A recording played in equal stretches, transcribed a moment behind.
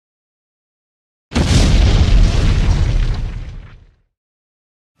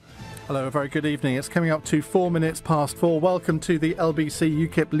Hello, a very good evening. It's coming up to 4 minutes past 4. Welcome to the LBC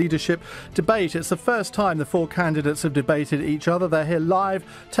UKIP leadership debate. It's the first time the four candidates have debated each other. They're here live,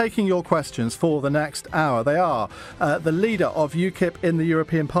 taking your questions for the next hour. They are the leader of UKIP in the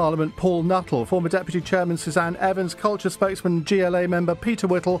European Parliament, Paul Nuttall, former Deputy Chairman Suzanne Evans, culture spokesman GLA member Peter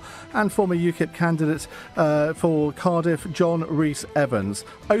Whittle, and former UKIP candidate for Cardiff, John Rhys-Evans.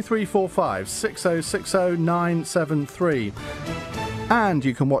 0345 6060 973. And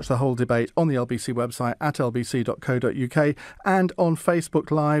you can watch the whole debate on the LBC website at lbc.co.uk and on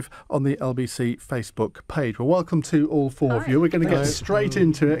Facebook Live on the LBC Facebook page. Well, welcome to all four of you. We're going to get straight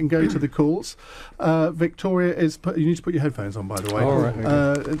into it and go to the calls. Victoria is... You need to put your headphones on, by the way. All right,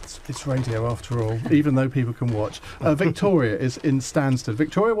 okay. It's radio, after all, even though people can watch. Victoria is in Stansted.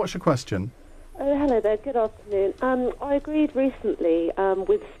 Victoria, what's your question? Oh, hello there. Good afternoon. I agreed recently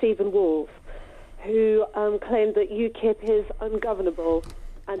with Stephen Wolf, who claimed that UKIP is ungovernable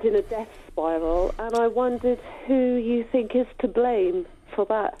and in a death spiral, and I wondered who you think is to blame for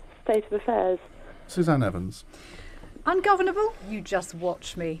that state of affairs. Suzanne Evans. Ungovernable? You just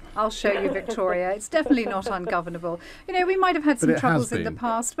watch me. I'll show you, Victoria. It's definitely not ungovernable. You know, we might have had some troubles in the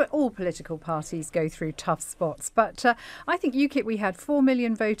past, but all political parties go through tough spots. But I think UKIP, we had 4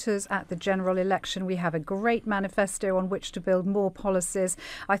 million voters at the general election. We have a great manifesto on which to build more policies.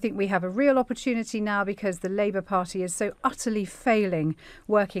 I think we have a real opportunity now because the Labour Party is so utterly failing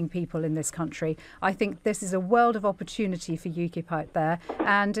working people in this country. I think this is a world of opportunity for UKIP out there.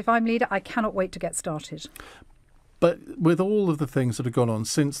 And if I'm leader, I cannot wait to get started. But with all of the things that have gone on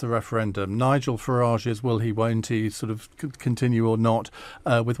since the referendum, Nigel Farage's will he, won't he sort of continue or not,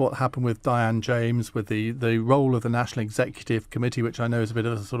 with what happened with Diane James, with the role of the National Executive Committee, which I know is a bit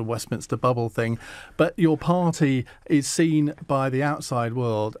of a sort of Westminster bubble thing. But your party is seen by the outside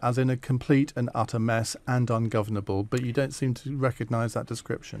world as in a complete and utter mess and ungovernable. But you don't seem to recognise that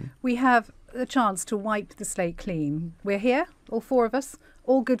description. We have the chance to wipe the slate clean. We're here, all four of us,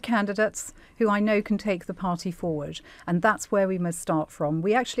 all good candidates who I know can take the party forward, and that's where we must start from.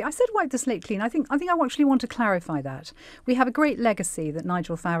 I said wipe the slate clean. I think I actually want to clarify that. We have a great legacy that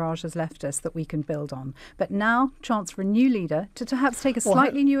Nigel Farage has left us that we can build on, but now chance for a new leader to perhaps take a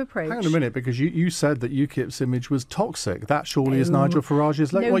slightly new approach. Hang on a minute, because you said that UKIP's image was toxic. That surely is Nigel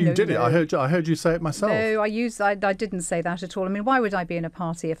Farage's legacy. Well, you did it. I heard you say it myself. No, I didn't say that at all. I mean, why would I be in a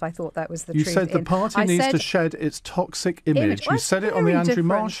party if I thought that was the truth? You said the party needs to shed its toxic image. You said it on the Andrew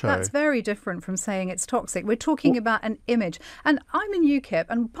Marr show. That's very different from saying it's toxic. We're talking about an image. And I'm in UKIP,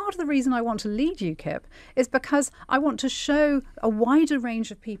 and part of the reason I want to lead UKIP is because I want to show a wider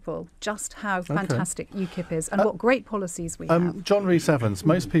range of people just how fantastic UKIP is and what great policies we have. John Rhys-Evans,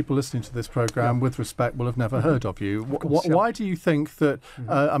 most people listening to this programme, with respect, will have never heard of you. Why do you think that,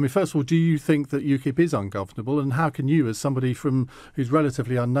 first of all, do you think that UKIP is ungovernable, and how can you, as somebody who's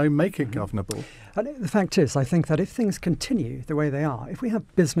relatively unknown, make it governable? The fact is, I think that if things continue the way they are, if we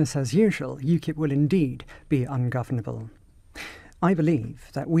have business as usual, UKIP will indeed be ungovernable. I believe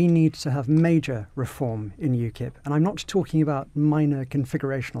that we need to have major reform in UKIP, and I'm not talking about minor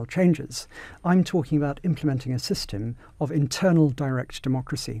configurational changes. I'm talking about implementing a system of internal direct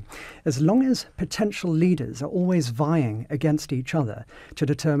democracy. As long as potential leaders are always vying against each other to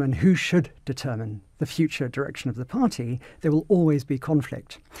determine who should determine the future direction of the party, there will always be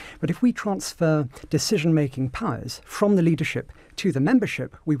conflict. But if we transfer decision-making powers from the leadership to the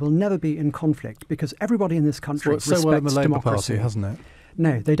membership, we will never be in conflict because everybody in this country respects well in the Labour democracy. Party, hasn't it?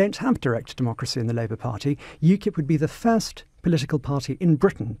 No, they don't have direct democracy in the Labour Party. UKIP would be the first political party in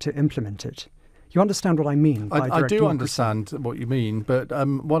Britain to implement it. You understand what I mean by direct democracy? I do understand what you mean, but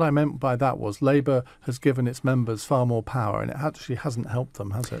what I meant by that was Labour has given its members far more power, and it actually hasn't helped them,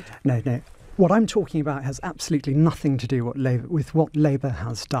 has it? No. What I'm talking about has absolutely nothing to do with what Labour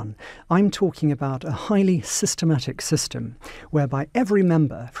has done. I'm talking about a highly systematic system whereby every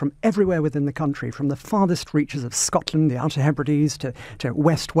member from everywhere within the country, from the farthest reaches of Scotland, the Outer Hebrides, to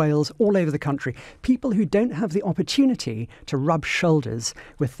West Wales, all over the country, people who don't have the opportunity to rub shoulders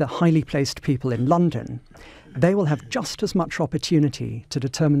with the highly placed people in London, they will have just as much opportunity to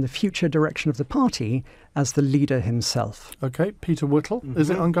determine the future direction of the party as the leader himself. OK, Peter Whittle, is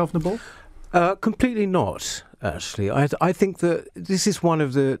it ungovernable? Completely not, actually. I think that this is one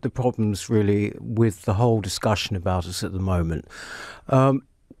of the problems, really, with the whole discussion about us at the moment.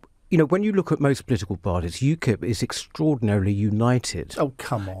 when you look at most political parties, UKIP is extraordinarily united. Oh,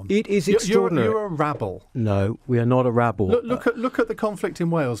 come on. It is extraordinary. You're a rabble. No, we are not a rabble. Look at the conflict in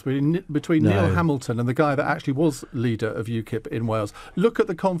Wales between Neil Hamilton and the guy that actually was leader of UKIP in Wales. Look at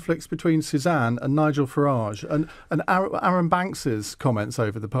the conflicts between Suzanne and Nigel Farage and Aaron Banks's comments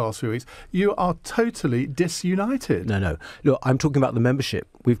over the past few weeks. You are totally disunited. No. Look, I'm talking about the membership.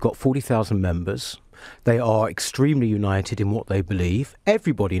 We've got 40,000 members. They are extremely united in what they believe.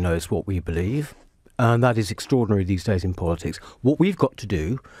 Everybody knows what we believe, and that is extraordinary these days in politics. What we've got to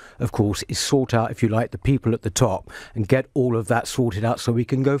do, of course, is sort out, if you like, the people at the top and get all of that sorted out so we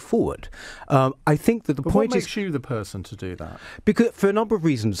can go forward. I think that what makes you the person to do that? Because for a number of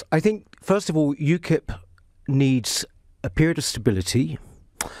reasons. I think, first of all, UKIP needs a period of stability.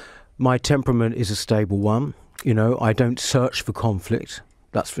 My temperament is a stable one. I don't search for conflict.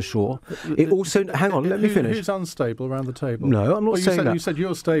 That's for sure. It also, hang on, let me finish. Who's unstable around the table? No, I'm not saying that. You said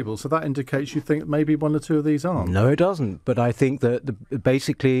you're stable, so that indicates you think maybe one or two of these aren't. No, it doesn't. But I think that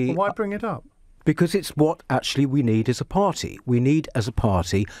basically... Well, why bring it up? Because it's what actually we need as a party. We need, as a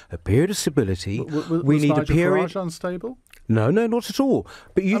party, a period of stability. We need a period... Farage unstable? No, not at all.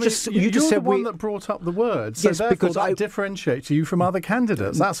 But you just said the one that brought up the word. So yes, therefore because that differentiates you from other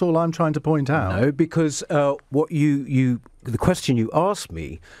candidates. That's all I'm trying to point out. No, because the question you asked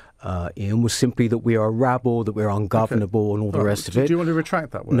me, Ian, was simply that we are a rabble, that we're ungovernable, and all the rest of it. Do you want to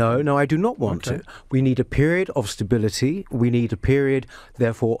retract that word? No, I do not want to. We need a period of stability. We need a period,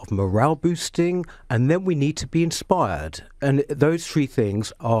 therefore, of morale boosting, and then we need to be inspired. And those three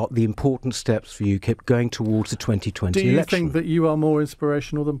things are the important steps for UKIP going towards the 2020 election. Do you think that you are more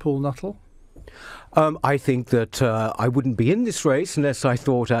inspirational than Paul Nuttall? I think that I wouldn't be in this race unless I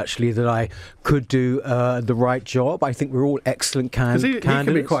thought actually that I could do the right job. I think we're all excellent candidates. Because he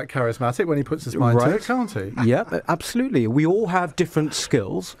can be quite charismatic when he puts his mind to it, can't he? Yeah, absolutely. We all have different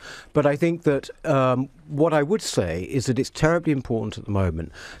skills, but I think that what I would say is that it's terribly important at the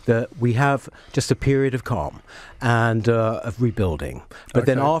moment that we have just a period of calm and of rebuilding. But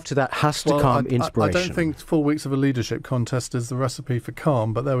then after that has to come inspiration. I don't think 4 weeks of a leadership contest is the recipe for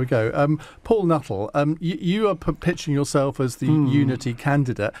calm, but there we go. Paul Nuttall, you are pitching yourself as the unity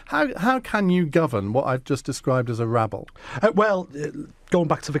candidate. How can you govern what I've just described as a rabble? Going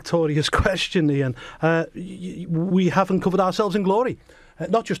back to Victoria's question, Ian, we haven't covered ourselves in glory.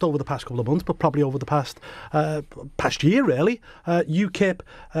 Not just over the past couple of months, but probably over the past year, really. UKIP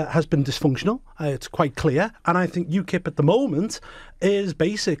has been dysfunctional. It's quite clear. And I think UKIP at the moment is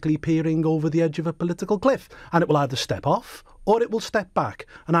basically peering over the edge of a political cliff. And it will either step off or it will step back.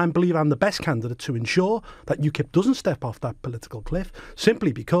 And I believe I'm the best candidate to ensure that UKIP doesn't step off that political cliff,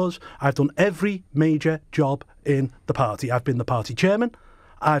 simply because I've done every major job in the party. I've been the party chairman.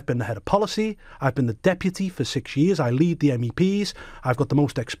 I've been the head of policy. I've been the deputy for 6 years. I lead the MEPs. I've got the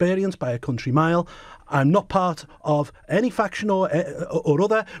most experience by a country mile. I'm not part of any faction or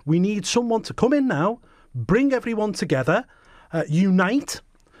other. We need someone to come in now, bring everyone together, unite,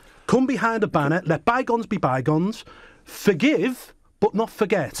 come behind a banner, let bygones be bygones, forgive but not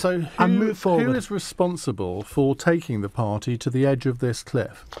forget, and move forward. Who is responsible for taking the party to the edge of this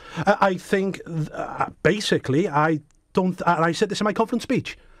cliff? I think, basically, I said this in my conference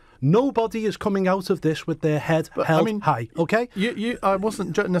speech. Nobody is coming out of this with their head held high, OK? I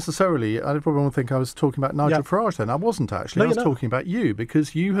wasn't necessarily, I probably won't think I was talking about Nigel Farage then. I wasn't actually. I was talking about you,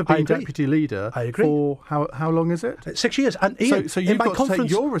 because you have been deputy leader for, how long is it? 6 years. And Ian, so you've got to take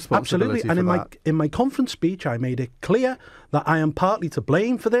your responsibility absolutely. for And in my conference speech, I made it clear that I am partly to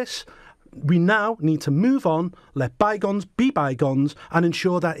blame for this. We now need to move on, let bygones be bygones, and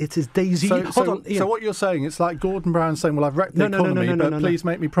ensure that it is Daisy. Hold on, Ian. So what you're saying, it's like Gordon Brown saying, well, I've wrecked the economy, but please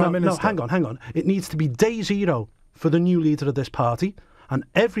make me Prime Minister. No, hang on. It needs to be day zero for the new leader of this party, and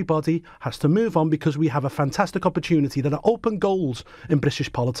everybody has to move on, because we have a fantastic opportunity. There are open goals in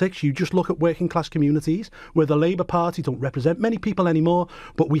British politics. You just look at working class communities where the Labour Party don't represent many people anymore,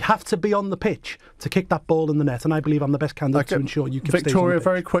 but we have to be on the pitch to kick that ball in the net, and I believe I'm the best candidate to ensure you can Victoria,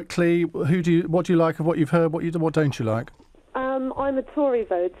 very quickly, what do you like of what you've heard, what don't you like? I'm a Tory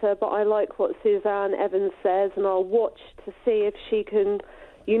voter, but I like what Suzanne Evans says, and I'll watch to see if she can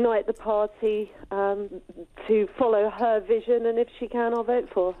unite the party to follow her vision, and if she can, I'll vote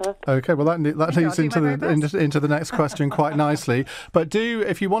for her. OK, well, that leads into the next question quite nicely. But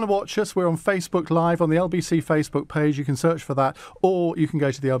if you want to watch us, we're on Facebook Live on the LBC Facebook page. You can search for that, or you can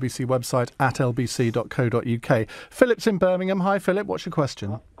go to the LBC website at lbc.co.uk. Philip's in Birmingham. Hi, Philip. What's your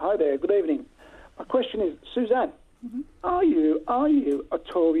question? Hi there. Good evening. My question is, Suzanne, are you a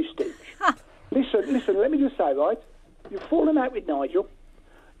Tory stooge? Listen. Let me just say, right? You've fallen out with Nigel.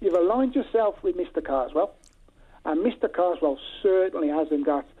 You've aligned yourself with Mr. Carswell, and Mr. Carswell certainly hasn't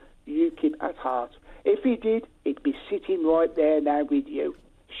got UKIP at heart. If he did, he'd be sitting right there now with you,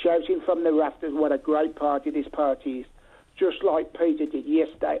 shouting from the rafters what a great party this party is, just like Peter did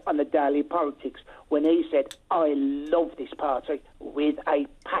yesterday on the Daily Politics when he said, I love this party with a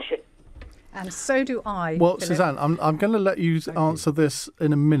passion. And so do I. Well, Philip. Suzanne, I'm going to let you answer this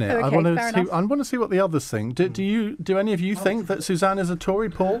in a minute. Okay, I want to see what the others think. Do any of you think that Suzanne is a Tory,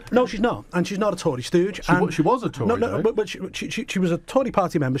 Paul? No, she's not, and she's not a Tory stooge. She was a Tory. No, but she was a Tory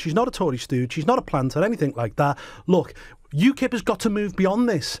party member. She's not a Tory stooge. She's not a planter, anything like that. Look, UKIP has got to move beyond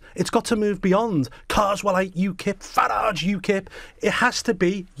this. It's got to move beyond Carswell UKIP, Farage UKIP. It has to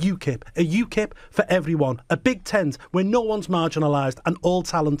be UKIP, a UKIP for everyone, a big tent where no one's marginalised and all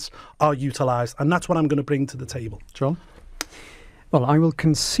talents are utilised. And that's what I'm going to bring to the table. John? Well, I will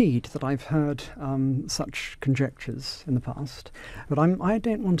concede that I've heard such conjectures in the past, but I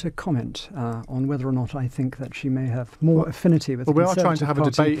don't want to comment on whether or not I think that she may have more affinity with the Conservative Party. We are trying to have a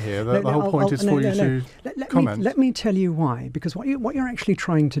debate here. The whole point is for you to comment. Let me tell you why, because what you're actually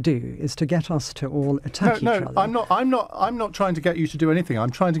trying to do is to get us to all attack each other. I'm not trying to get you to do anything.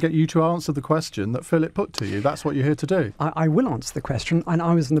 I'm trying to get you to answer the question that Philip put to you. That's what you're here to do. I will answer the question, and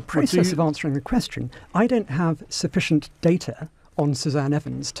I was in the process of answering the question. I don't have sufficient data on Suzanne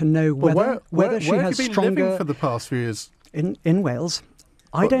Evans to know whether she has have you been stronger living for the past few years in Wales.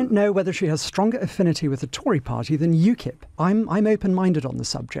 I don't know whether she has stronger affinity with the Tory party than UKIP. I'm open-minded on the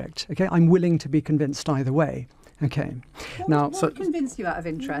subject. Okay, I'm willing to be convinced either way. Okay. What convinced you out of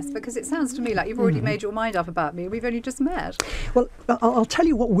interest? Because it sounds to me like you've already made your mind up about me. We've only just met. Well, I'll tell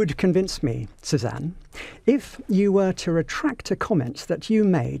you what would convince me, Suzanne. If you were to retract a comment that you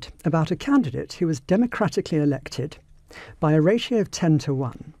made about a candidate who was democratically elected by a ratio of 10 to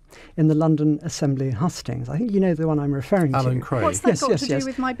 1 in the London Assembly hustings. I think you know the one I'm referring to. Alan Craig. What's that got to do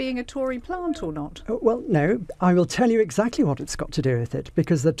with my being a Tory plant or not? Well, no, I will tell you exactly what it's got to do with it,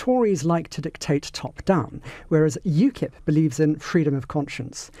 because the Tories like to dictate top down, whereas UKIP believes in freedom of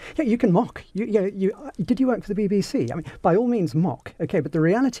conscience. Yeah, you can mock. Did you work for the BBC? I mean, by all means mock, okay, but the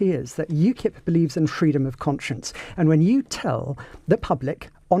reality is that UKIP believes in freedom of conscience. And when you tell the public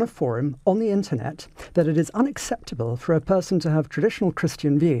on a forum, on the internet, that it is unacceptable for a person to have traditional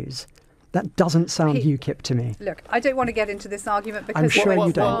Christian views, that doesn't sound UKIP to me. Look, I don't want to get into this argument because I'm sure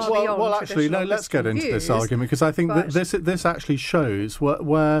you don't. Well, actually, no. Let's get into this argument, because I think that this actually shows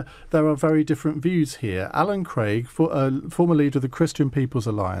where there are very different views here. Alan Craig, former leader of the Christian People's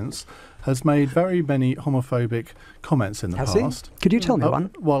Alliance, has made very many homophobic comments in the past. Could you tell me one?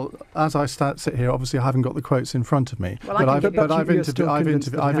 Well, as I sit here, obviously I haven't got the quotes in front of me. Well, I've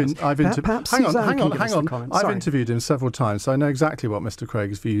interviewed him several times, so I know exactly what Mr.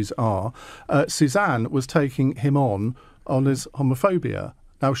 Craig's views are. Suzanne was taking him on his homophobia.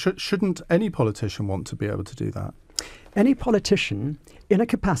 Now, shouldn't any politician want to be able to do that? Any politician in a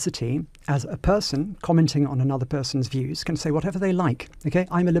capacity as a person commenting on another person's views can say whatever they like. Okay,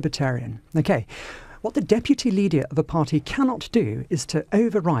 I'm a libertarian. Okay. What the deputy leader of a party cannot do is to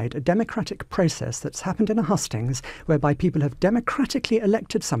override a democratic process that's happened in a hustings whereby people have democratically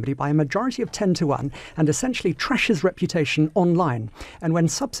elected somebody by a majority of 10 to 1 and essentially trash his reputation online. And when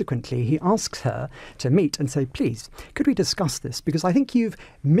subsequently he asks her to meet and say, please, could we discuss this? Because I think you've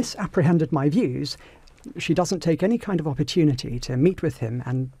misapprehended my views. She doesn't take any kind of opportunity to meet with him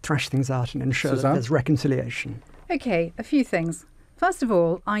and thrash things out and ensure that there's reconciliation. OK, a few things. First of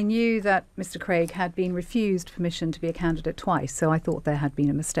all, I knew that Mr. Craig had been refused permission to be a candidate twice, so I thought there had been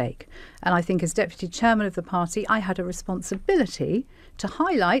a mistake. And I think as deputy chairman of the party, I had a responsibility to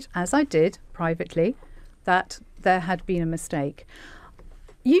highlight, as I did privately, that there had been a mistake.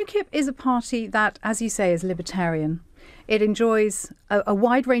 UKIP is a party that, as you say, is libertarian. It enjoys a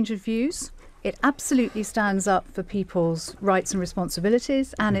wide range of views. It absolutely stands up for people's rights and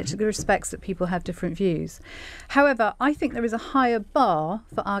responsibilities, and it respects that people have different views. However, I think there is a higher bar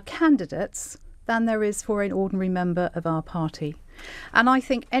for our candidates than there is for an ordinary member of our party. And I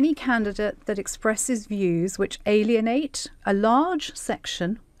think any candidate that expresses views which alienate a large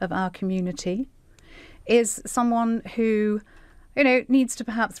section of our community is someone who, needs to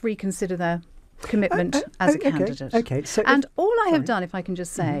perhaps reconsider their commitment as a candidate. Okay. So and all I have done, if I can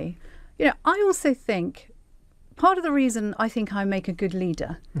just say, I also think part of the reason I think I make a good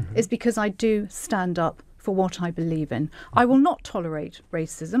leader is because I do stand up for what I believe in. I will not tolerate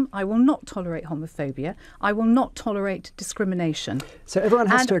racism. I will not tolerate homophobia. I will not tolerate discrimination. So everyone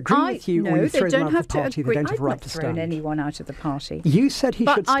has to agree with you, or you throw them out of the party. They don't have a right to stand. I've not thrown anyone out of the party. You said he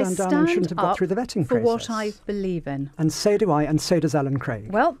should stand down and shouldn't have got through the vetting process. For what I believe in. And so do I, and so does Alan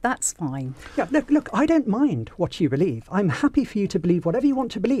Craig. Well, that's fine. Yeah, look, I don't mind what you believe. I'm happy for you to believe whatever you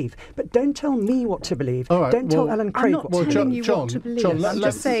want to believe, but don't tell me what to believe. Right, don't tell Alan Craig what to believe. I'm not telling you what to believe. John, I'm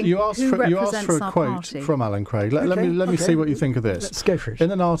just saying you asked for a quote from Alan Craig. Let me see what you think of this. Let's go for it.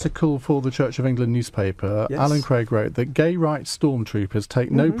 In an article for the Church of England newspaper, yes, Alan Craig wrote that gay rights stormtroopers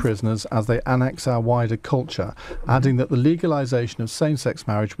take no prisoners as they annex our wider culture, adding that the legalisation of same-sex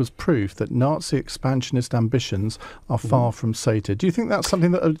marriage was proof that Nazi expansionist ambitions are far from sated. Do you think that's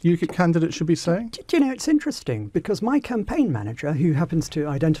something that a UKIP candidate should be saying? Do you know, it's interesting, because my campaign manager, who happens to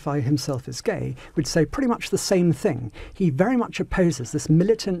identify himself as gay, would say pretty much the same thing. He very much opposes this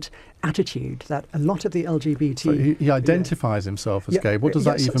militant attitude that a lot of the LGBT... So he identifies himself as gay. What does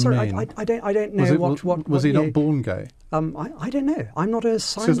that even mean? I don't know what was he not born gay? I don't know. I'm not a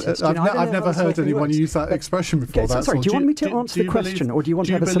scientist. I've never heard anyone use that expression before. Sorry, do you want me to answer the question, or do you want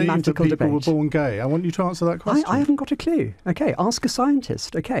to have a semantical debate? Do you believe that people were born gay? I want you to answer that question. I haven't got a clue. Okay, ask a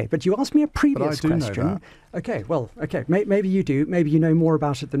scientist. Okay, but you asked me a previous question. Know that. Okay, well, okay, maybe you do. Maybe you know more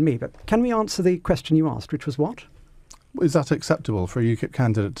about it than me. But can we answer the question you asked, which was what? Is that acceptable for a UKIP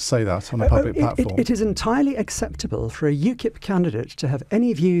candidate to say that on a public platform? It is entirely acceptable for a UKIP candidate to have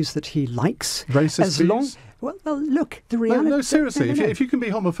any views that he likes. Racist views? Well, look, the reality... No, seriously, no. If you can be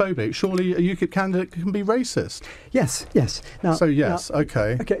homophobic, surely a UKIP candidate can be racist. Yes. Now,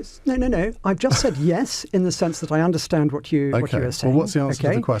 okay. Okay, no. I've just said yes in the sense that I understand what you are saying. Well, what's the answer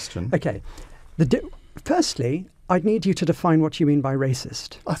to the question? Okay. Firstly, I'd need you to define what you mean by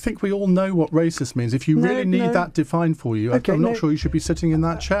racist. I think we all know what racist means. If you really need that defined for you, I'm not sure you should be sitting in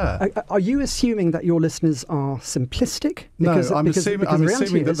that chair. Are you assuming that your listeners are simplistic? I'm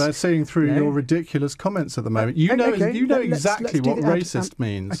assuming that they're seeing through your ridiculous comments at the moment. You know exactly what racist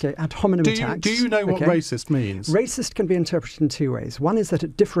means. Okay, ad hominem attacks. Do you know what racist means? Racist can be interpreted in two ways. One is that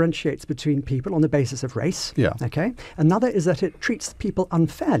it differentiates between people on the basis of race. Yeah. Okay. Another is that it treats people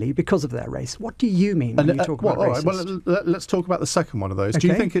unfairly because of their race. What do you mean when you talk about racist? Well, let's talk about the second one of those. Do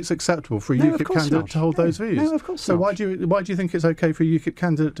you think it's acceptable for a UKIP candidate to hold those views? No, of course not. So why do you think it's okay for a UKIP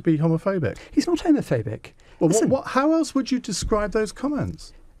candidate to be homophobic? He's not homophobic. Well, how else would you describe those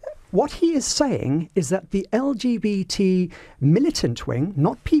comments? What he is saying is that the LGBT militant wing,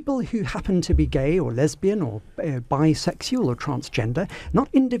 not people who happen to be gay or lesbian or bisexual or transgender, not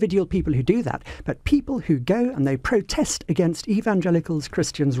individual people who do that, but people who go and they protest against evangelicals,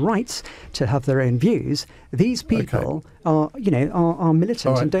 Christians' rights to have their own views. These people are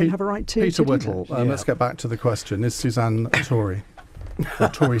militant and don't have a right to Peter do Whittle, that. Let's get back to the question. Is Suzanne a Tory? Or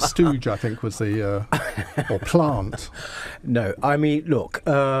Tory stooge, I think, was the or plant. No, I mean, look,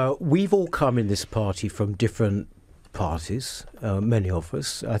 we've all come in this party from different parties, many of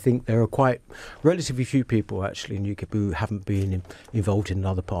us. I think there are quite relatively few people actually in UKIP who haven't been involved in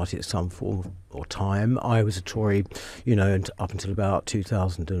another party at some form or time. I was a Tory, up until about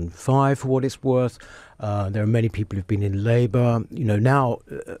 2005, for what it's worth. There are many people who've been in Labour, now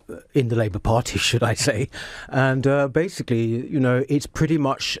in the Labour Party, should I say. And basically, it's pretty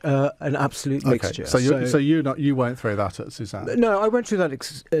much an absolute mixture. So you won't throw that at Suzanne? No, I won't throw that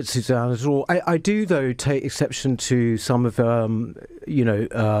at Suzanne at all. I do, though, take exception to some of,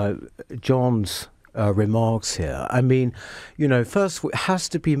 John's remarks here. I mean, first it has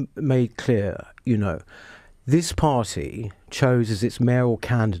to be made clear, this party chose as its mayoral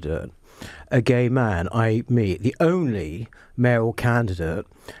candidate a gay man, me, the only mayoral candidate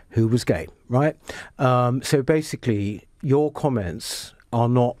who was gay, right? So basically, your comments are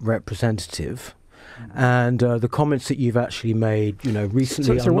not representative. And the comments that you've actually made,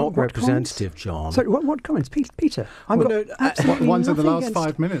 recently are not representative, John. So what comments, Peter? Ones in the last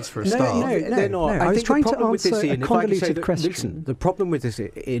 5 minutes for a start. No, they're not. I was trying to answer a convoluted question. Listen, the problem with this,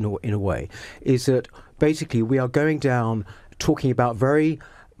 in a way, is that basically we are going down talking about very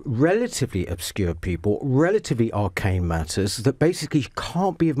relatively obscure people, relatively arcane matters that basically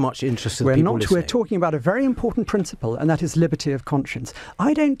can't be of much interest to the people listening. We're talking about a very important principle, and that is liberty of conscience.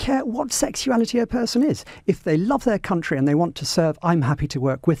 I don't care what sexuality a person is. If they love their country and they want to serve, I'm happy to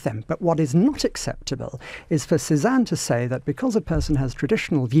work with them. But what is not acceptable is for Suzanne to say that because a person has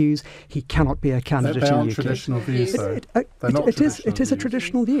traditional views, he cannot be a candidate in UKIP. Traditional views, though. It is a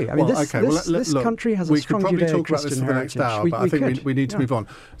traditional view. I mean, this country has a strong Judeo-Christian heritage. I think we need to move on.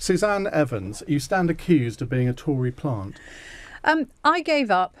 Suzanne Evans, you stand accused of being a Tory plant. I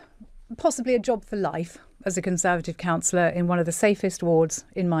gave up possibly a job for life as a Conservative councillor in one of the safest wards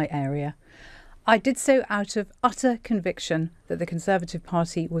in my area. I did so out of utter conviction that the Conservative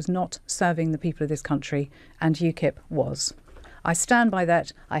Party was not serving the people of this country, and UKIP was. I stand by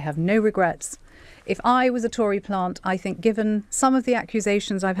that. I have no regrets. If I was a Tory plant, I think given some of the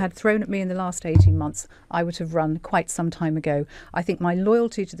accusations I've had thrown at me in the last 18 months, I would have run quite some time ago. I think my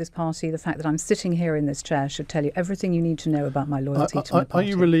loyalty to this party, the fact that I'm sitting here in this chair, should tell you everything you need to know about my loyalty to my party. Are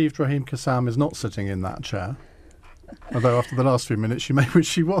you relieved Raheem Kassam is not sitting in that chair? Although after the last few minutes you may wish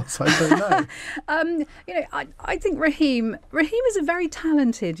she was, I don't know. I think Raheem is a very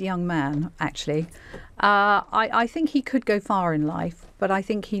talented young man, actually. I think he could go far in life, but I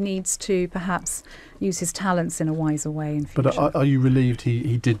think he needs to perhaps use his talents in a wiser way in future. But are you relieved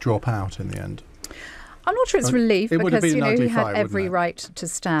he did drop out in the end? I'm not sure it's relief because he had every it? Right to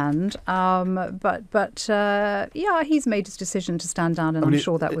stand. He's made his decision to stand down, and I'm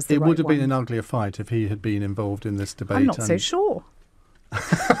sure that was the right one. It would have been an uglier fight if he had been involved in this debate. I'm not so sure.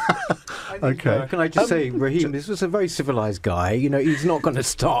 Okay. Can I just say, Raheem, this was a very civilised guy. You know, he's not going to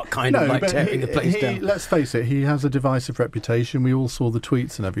start tearing the place down. Let's face it, he has a divisive reputation. We all saw the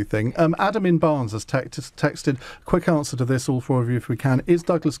tweets and everything. Adam in Barnes has texted, quick answer to this, all four of you if we can. Is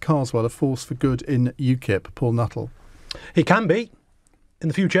Douglas Carswell a force for good in UKIP? Paul Nuttall. He can be in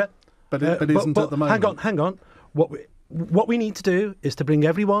the future. But isn't at the moment. Hang on. What we need to do is to bring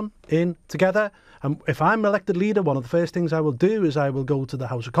everyone in together. And if I'm elected leader, one of the first things I will do is I will go to the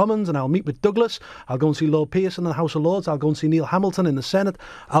House of Commons and I'll meet with Douglas. I'll go and see Lord Pearson in the House of Lords. I'll go and see Neil Hamilton in the Senate.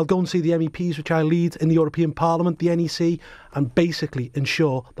 I'll go and see the MEPs, which I lead in the European Parliament, the NEC, and basically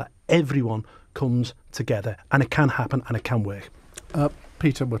ensure that everyone comes together. And it can happen and it can work.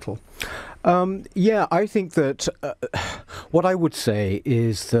 Peter Whittle. I think that what I would say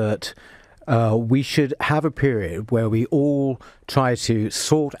is that we should have a period where we all try to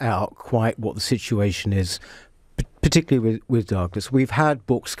sort out quite what the situation is, particularly with Douglas. We've had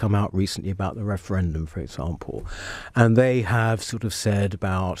books come out recently about the referendum, for example, and they have sort of said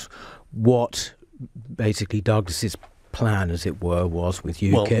about what basically Douglas's plan, as it were, was with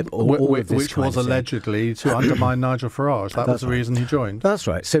UKIP. Which was allegedly to undermine Nigel Farage. That was the reason he joined. That's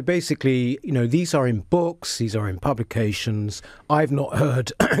right. So basically, these are in books, these are in publications. I've not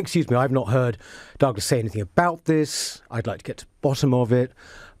heard, I've not heard Douglas say anything about this. I'd like to get to the bottom of it.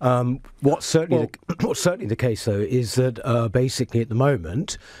 What's certainly the case, though, is that basically at the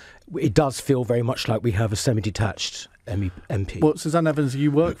moment, it does feel very much like we have a semi-detached MP. Well, Suzanne Evans,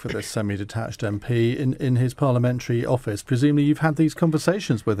 you work for this semi-detached MP in his parliamentary office. Presumably you've had these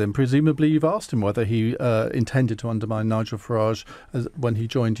conversations with him. Presumably you've asked him whether he intended to undermine Nigel Farage when he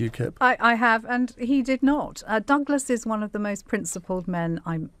joined UKIP. I have, and he did not. Douglas is one of the most principled men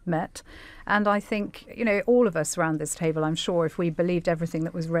I met. And I think, all of us around this table, I'm sure if we believed everything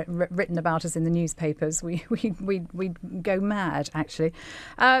that was written about us in the newspapers, we'd go mad, actually.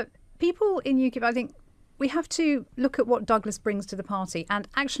 People in UKIP, I think, we have to look at what Douglas brings to the party, and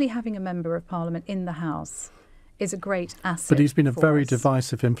actually having a member of Parliament in the House is a great asset. But he's been a very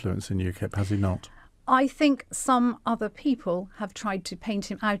divisive influence in UKIP, has he not? I think some other people have tried to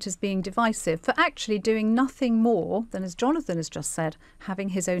paint him out as being divisive for actually doing nothing more than, as Jonathan has just said, having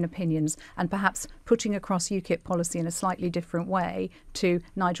his own opinions and perhaps putting across UKIP policy in a slightly different way to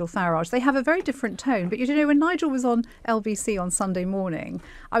Nigel Farage. They have a very different tone. But, when Nigel was on LBC on Sunday morning,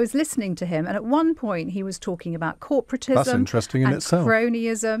 I was listening to him, and at one point he was talking about corporatism. That's interesting in itself.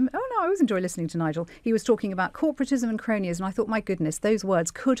 Cronyism. Oh, no, I always enjoy listening to Nigel. He was talking about corporatism and cronyism. And I thought, my goodness, those words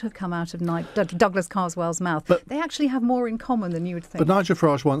could have come out of Douglas Carswell's mouth. But they actually have more in common than you would think. But Nigel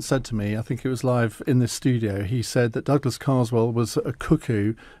Farage once said to me, I think it was live in this studio, he said that Douglas Carswell was a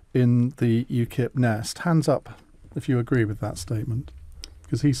cuckoo in the UKIP nest. Hands up if you agree with that statement,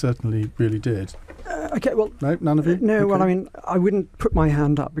 because he certainly really did. Okay, well... No, none of you? No, okay. Well, I wouldn't put my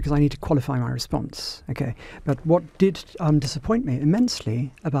hand up because I need to qualify my response, okay? But what did disappoint me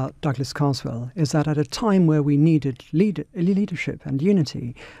immensely about Douglas Carswell is that at a time where we needed leadership and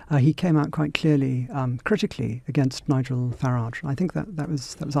unity, he came out quite clearly, critically, against Nigel Farage. I think that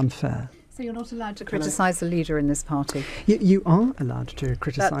was unfair. So you're not allowed to criticise the leader in this party? You are allowed to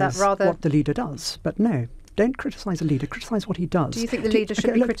criticise what the leader does, but no. Don't criticise a leader, criticise what he does. Do you think the leader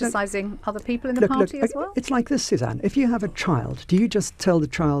should be criticising other people in the party as well? It's like this, Suzanne. If you have a child, do you just tell the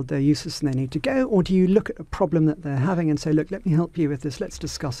child they're useless and they need to go, or do you look at a problem that they're having and say, look, let me help you with this, let's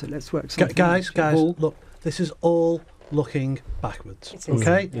discuss it, let's work something out. Guys, look, this is all looking backwards,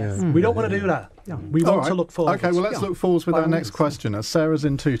 okay? Yeah. We don't want to do that. Yeah. We want to look forward. Okay, well, let's look forwards with our next questioner. Sarah's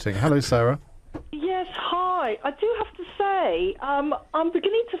in Tooting. Hello, Sarah. Yes, hi. I do have to say, I'm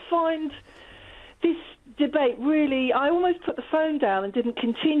beginning to find this debate really, I almost put the phone down and didn't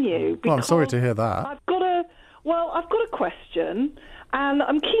continue. Well, I'm sorry to hear that. I've got a question, And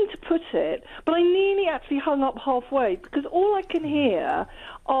I'm keen to put it, but I nearly actually hung up halfway because all I can hear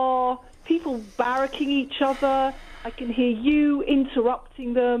are people barracking each other. I can hear you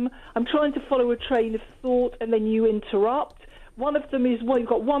interrupting them. I'm trying to follow a train of thought, and then you interrupt. One of them is, well, you've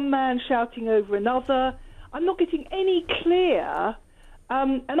got one man shouting over another. I'm not getting any clear,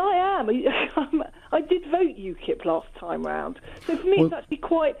 and I did vote UKIP last time round. So for me, it's actually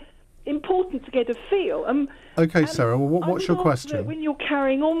quite important to get a feel. Okay, Sarah, well, what's your question? When you're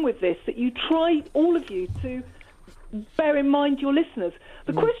carrying on with this, that you try, all of you, to bear in mind your listeners.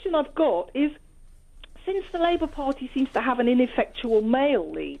 The question I've got is, since the Labour Party seems to have an ineffectual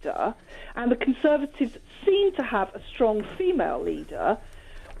male leader and the Conservatives seem to have a strong female leader,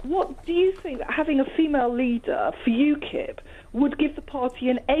 what do you think that having a female leader for UKIP would give the party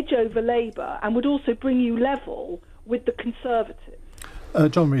an edge over Labour and would also bring you level with the Conservatives?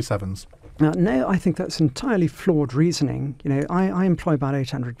 John Rhys-Evans. No, I think that's entirely flawed reasoning. I employ about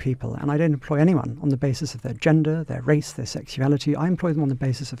 800 people, and I don't employ anyone on the basis of their gender, their race, their sexuality. I employ them on the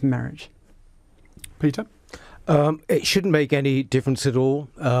basis of merit. Peter? It shouldn't make any difference at all.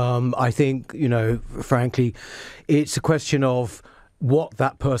 I think, frankly, it's a question of what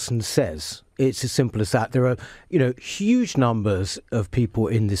that person says. It's as simple as that. There are, huge numbers of people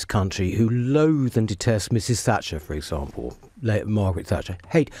in this country who loathe and detest Mrs. Thatcher, for example, Margaret Thatcher.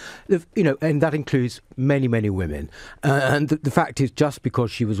 Hate, and that includes many, many women. And the fact is, just because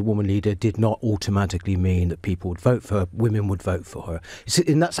she was a woman leader did not automatically mean that people would vote for her, women would vote for her.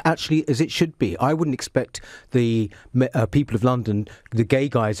 And that's actually as it should be. I wouldn't expect the people of London, the gay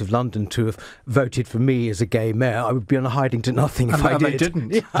guys of London, to have voted for me as a gay mayor. I would be on a hiding to nothing if I did. They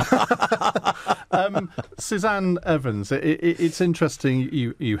didn't. Suzanne Evans, it's interesting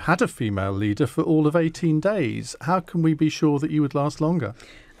you had a female leader for all of 18 days. How can we be sure that you would last longer?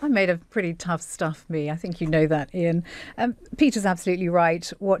 I made of pretty tough stuff, me. I think you know that, Ian. Peter's absolutely right.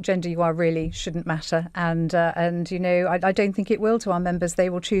 What gender you are really shouldn't matter. And I don't think it will to our members. They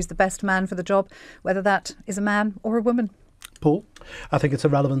will choose the best man for the job, whether that is a man or a woman. Paul? I think it's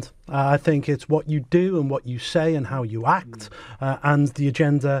irrelevant. I think it's what you do and what you say and how you act and the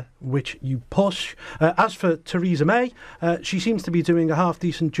agenda which you push. As for Theresa May, she seems to be doing a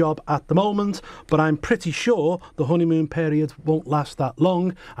half-decent job at the moment, but I'm pretty sure the honeymoon period won't last that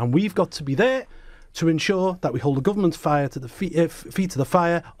long, and we've got to be there to ensure that we hold the government's feet to the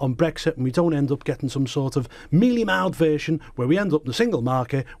fire on Brexit, and we don't end up getting some sort of mealy-mouthed version where we end up in the single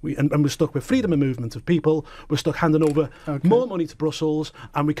market and we're stuck with freedom of movement of people, we're stuck handing over more money to Brussels,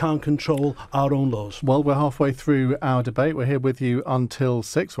 and we can't control our own laws. Well, we're halfway through our debate. We're here with you until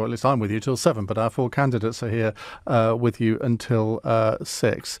 6, or at least I'm with you till 7, but our 4 candidates are here with you until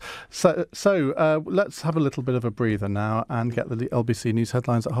 6. So let's have a little bit of a breather now and get the LBC News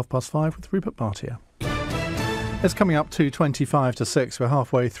headlines at 5:30 with Rupert Bartier. It's coming up to 25 to 6. We're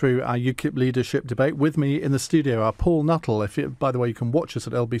halfway through our UKIP leadership debate. With me in the studio are Paul Nuttall. By the way, you can watch us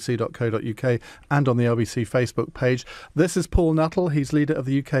at lbc.co.uk and on the LBC Facebook page. This is Paul Nuttall. He's leader of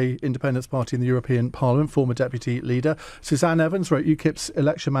the UK Independence Party in the European Parliament, former deputy leader. Suzanne Evans wrote UKIP's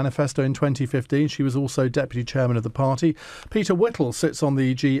election manifesto in 2015. She was also deputy chairman of the party. Peter Whittle sits on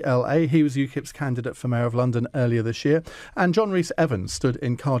the GLA. He was UKIP's candidate for Mayor of London earlier this year. And John Rhys-Evans stood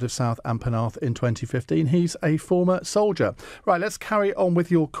in Cardiff South and Penarth in 2015. He's a former soldier. Right, let's carry on with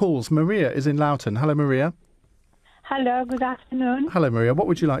your calls. Maria is in Loughton. Hello, Maria. Hello, good afternoon. Hello, Maria. What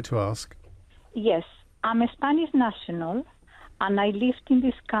would you like to ask? Yes, I'm a Spanish national and I lived in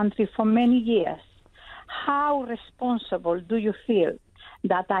this country for many years. How responsible do you feel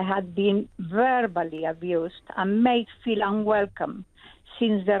that I had been verbally abused and made feel unwelcome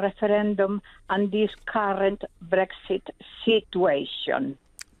since the referendum and this current Brexit situation?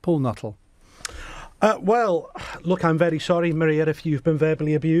 Paul Nuttall. Well, look, I'm very sorry, Maria, if you've been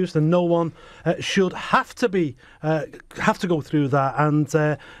verbally abused, and no one should have to go through that.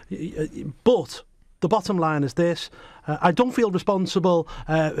 And but the bottom line is this: I don't feel responsible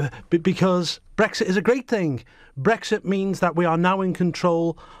because Brexit is a great thing. Brexit means that we are now in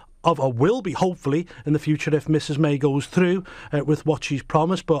control of, or will be, hopefully, in the future if Mrs May goes through with what she's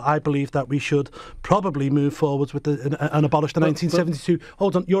promised. But I believe that we should probably move forwards with and abolish the 1972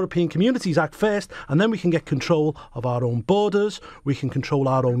 European Communities Act first, and then we can get control of our own borders, we can control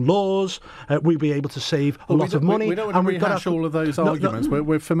our own laws, we'll be able to save a lot of money. We don't want to rehash all of those arguments.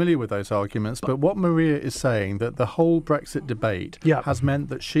 We're familiar with those arguments, but what Maria is saying, that the whole Brexit debate has meant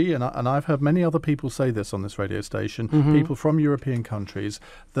that she, and I've heard many other people say this on this radio station, people from European countries,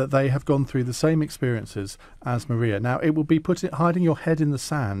 that that they have gone through the same experiences as Maria. Now, it would be hiding your head in the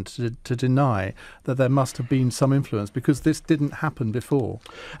sand to deny that there must have been some influence, because this didn't happen before.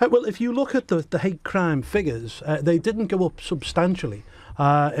 Well, if you look at the hate crime figures, they didn't go up substantially.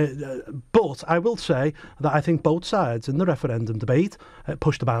 But I will say that I think both sides in the referendum debate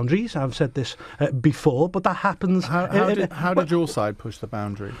pushed the boundaries. I've said this before, but that happens. How did your side push the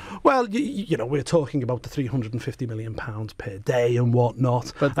boundary? Well, you know, we're talking about the £350 million per day and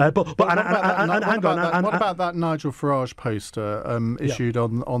whatnot. What about that Nigel Farage poster issued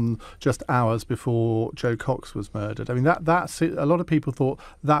on just hours before Joe Cox was murdered? I mean, that's it. A lot of people thought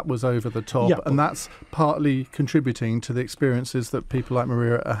that was over the top, and that's partly contributing to the experiences that people like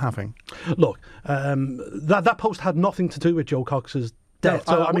Maria are having. Look, that post had nothing to do with Joe Cox's death.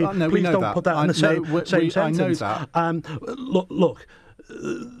 No, so I mean, please don't put that in the same sentence. I know that. Look.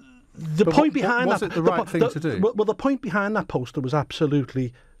 The point behind was it the right thing to do? Well, the point behind that poster was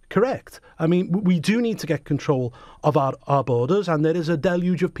absolutely correct. I mean, we do need to get control of our borders, and there is a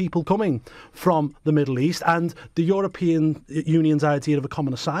deluge of people coming from the Middle East, and the European Union's idea of a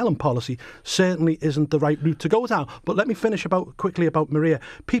common asylum policy certainly isn't the right route to go down. But let me finish quickly about Maria.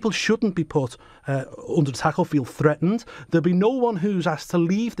 People shouldn't be put under attack or feel threatened. There'll be no one who's asked to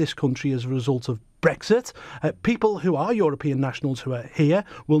leave this country as a result of Brexit. People who are European nationals who are here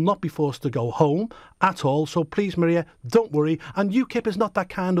will not be forced to go home at all. So please, Maria, don't worry. And UKIP is not that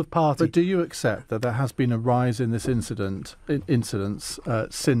kind of party. But do you accept that there has been a rise in this incidents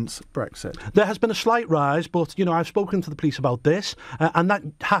since Brexit? There has been a slight rise, but, you know, I've spoken to the police about this, and that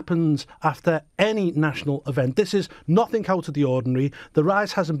happens after any national event. This is nothing out of the ordinary. The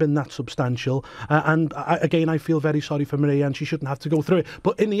rise hasn't been that substantial. Again, I feel very sorry for Maria, and she shouldn't have to go through it.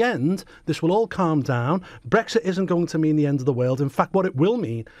 But in the end, this will all calm down. Brexit isn't going to mean the end of the world. In fact, what it will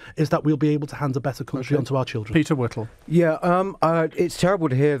mean is that we'll be able to hand a better country onto our children. Peter Whittle. Yeah, it's terrible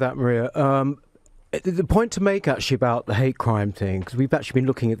to hear that, Maria. The point to make actually about the hate crime thing, because we've actually been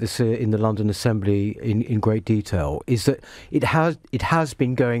looking at this in the London Assembly in great detail, is that it has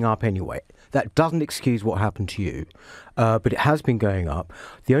been going up anyway. That doesn't excuse what happened to you, but it has been going up.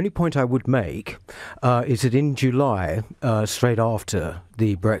 The only point I would make is that in July, straight after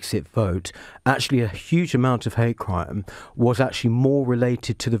the Brexit vote, actually a huge amount of hate crime was actually more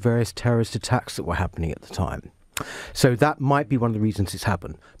related to the various terrorist attacks that were happening at the time. So that might be one of the reasons it's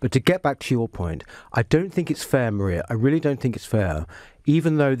happened. But to get back to your point, I don't think it's fair, Maria. I really don't think it's fair,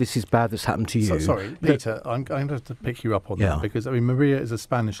 even though this is bad that's happened to you. Sorry, Peter, I'm going to have to pick you up on that, because, I mean, Maria is a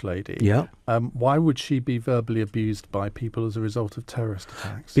Spanish lady. Yeah. Why would she be verbally abused by people as a result of terrorist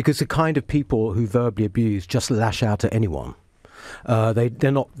attacks? Because the kind of people who verbally abuse just lash out at anyone. They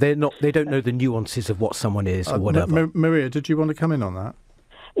don't know the nuances of what someone is or whatever. Maria, did you want to come in on that?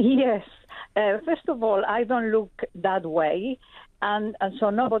 Yes. First of all, I don't look that way, and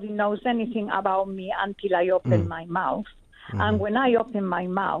so nobody knows anything about me until I open my mouth. And when I open my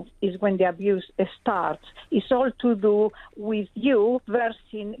mouth is when the abuse starts. It's all to do with you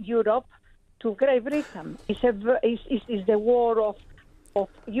versing Europe to Great Britain. It's the war of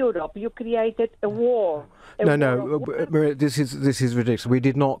Europe. You created a war. Maria, this is ridiculous. We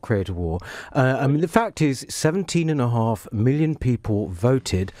did not create a war. I mean, the fact is, 17.5 million people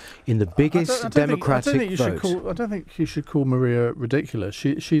voted in the biggest democratic vote. I don't think you should call Maria ridiculous.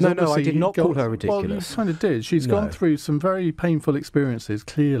 She's no, I did not call her ridiculous. Well, you kind of did. She's gone through some very painful experiences,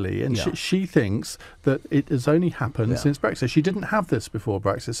 clearly, and she thinks that it has only happened since Brexit. She didn't have this before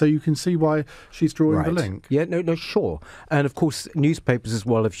Brexit, so you can see why she's drawing the link. Yeah, no, sure. And of course, newspapers as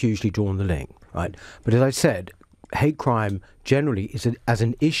well have hugely drawn the link, right? But as I said, hate crime generally as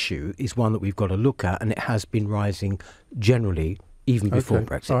an issue is one that we've got to look at, and it has been rising generally even before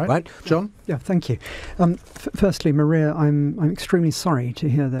Brexit, right? John? Yeah, thank you. Firstly, Maria, I'm extremely sorry to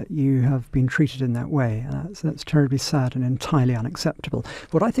hear that you have been treated in that way. That's terribly sad and entirely unacceptable.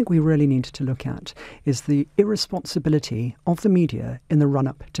 What I think we really need to look at is the irresponsibility of the media in the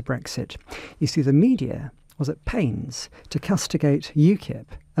run-up to Brexit. You see, the media was at pains to castigate UKIP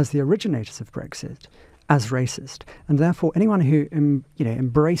as the originators of Brexit as racist, and therefore anyone who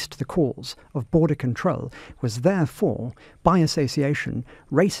embraced the cause of border control was therefore by association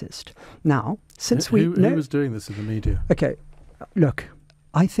racist. Now, since who was doing this in the media? Okay, look,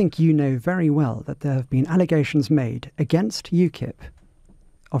 I think you know very well that there have been allegations made against UKIP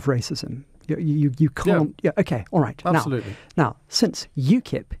of racism. You can't. Yeah. Okay. All right. Absolutely. Now, since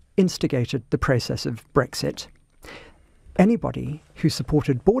UKIP instigated the process of Brexit, anybody who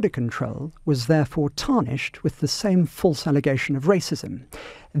supported border control was therefore tarnished with the same false allegation of racism.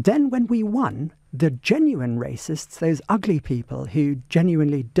 Then when we won, the genuine racists, those ugly people who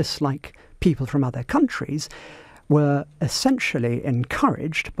genuinely dislike people from other countries, were essentially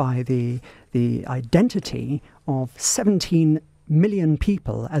encouraged by the identity of 17 million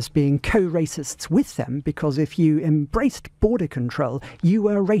people as being co-racists with them, because if you embraced border control, you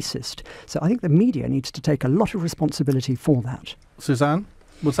were racist. So I think the media needs to take a lot of responsibility for that. Suzanne,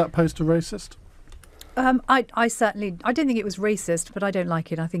 was that poster racist? I don't think it was racist, but I don't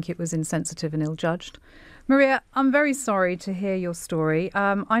like it. I think it was insensitive and ill-judged. Maria, I'm very sorry to hear your story.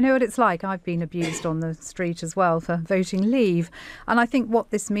 I know what it's like. I've been abused on the street as well for voting Leave. And I think what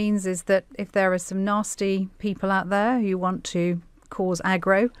this means is that if there are some nasty people out there who want to cause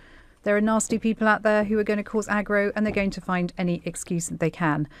aggro, there are nasty people out there who are going to cause aggro, and they're going to find any excuse that they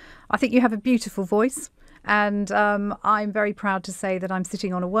can. I think you have a beautiful voice. And I'm very proud to say that I'm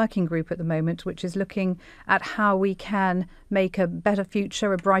sitting on a working group at the moment, which is looking at how we can make a better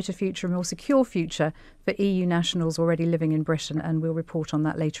future, a brighter future, a more secure future for EU nationals already living in Britain. And we'll report on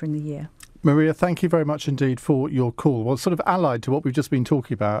that later in the year. Maria, thank you very much indeed for your call. Well, sort of allied to what we've just been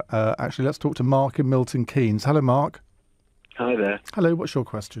talking about, actually, let's talk to Mark in Milton Keynes. Hello, Mark. Hi there. Hello, what's your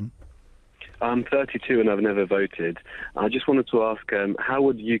question? I'm 32 and I've never voted. I just wanted to ask, how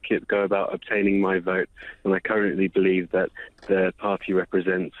would UKIP go about obtaining my vote when I currently believe that the party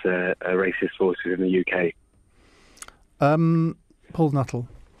represents racist forces in the UK? Paul Nuttall.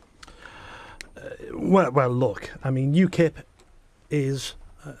 Well, look, I mean, UKIP is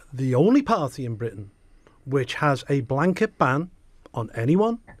the only party in Britain which has a blanket ban on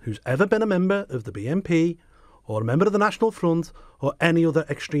anyone who's ever been a member of the BNP or a member of the National Front or any other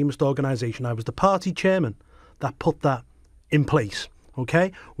extremist organisation. I was the party chairman that put that in place,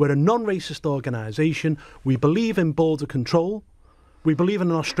 OK? We're a non-racist organisation. We believe in border control. We believe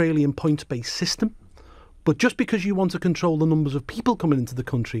in an Australian points-based system. But just because you want to control the numbers of people coming into the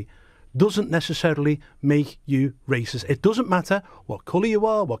country doesn't necessarily make you racist. It doesn't matter what colour you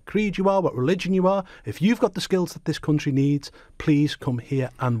are, what creed you are, what religion you are. If you've got the skills that this country needs, please come here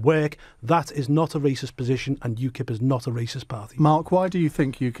and work. That is not a racist position, and UKIP is not a racist party. Mark, why do you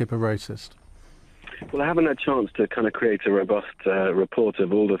think UKIP are racist? Well, I haven't had a chance to kind of create a robust report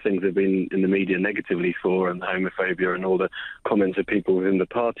of all the things that have been in the media negatively for, and the homophobia and all the comments of people within the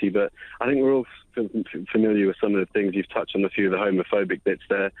party. But I think we're all familiar with some of the things. You've touched on a few of the homophobic bits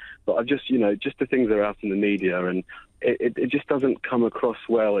there. But I've just, just the things that are out in the media, and it just doesn't come across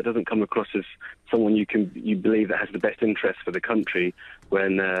well. It doesn't come across as someone you believe that has the best interest for the country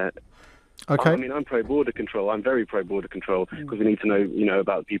when... Okay. I mean, I'm pro-border control. I'm very pro-border control because we need to know,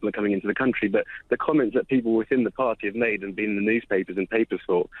 about people that are coming into the country. But the comments that people within the party have made and been in the newspapers and papers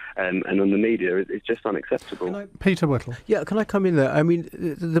for and on the media is just unacceptable. Peter Whittle. Yeah, can I come in there? I mean,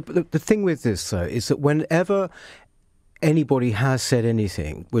 the thing with this, though, is that whenever anybody has said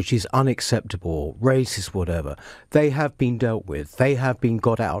anything which is unacceptable, racist, whatever, they have been dealt with. They have been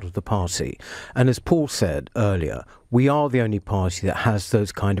got out of the party. And as Paul said earlier, we are the only party that has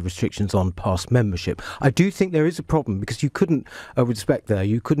those kind of restrictions on past membership. I do think there is a problem because you couldn't, with respect there,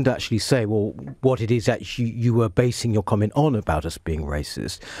 you couldn't actually say, well, what it is actually you were basing your comment on about us being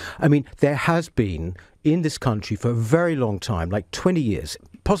racist. I mean, there has been in this country for a very long time, like 20 years,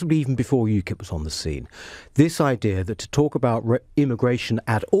 possibly even before UKIP was on the scene, this idea that to talk about immigration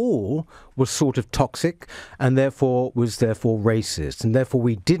at all was sort of toxic and therefore racist, and therefore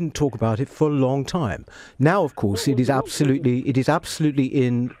we didn't talk about it for a long time. Now, of course, it is absolutely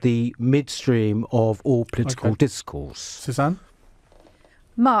in the midstream of all political discourse. Suzanne?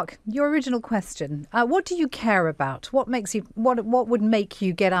 Mark, your original question, what do you care about? What would make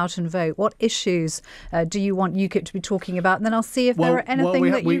you get out and vote? What issues do you want UKIP to be talking about? And then I'll see if there are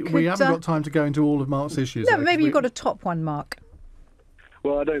anything that you could... We haven't got time to go into all of Mark's issues. No, maybe you've got a top one, Mark.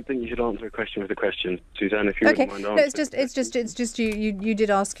 Well, I don't think you should answer a question with a question, Suzanne. If you wouldn't mind answering. No, it's just you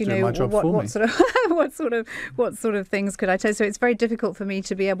did ask, what sort of things could I tell you? So it's very difficult for me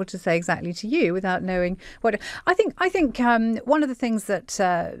to be able to say exactly to you without knowing what. I think one of the things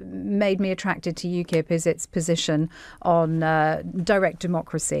that made me attracted to UKIP is its position on direct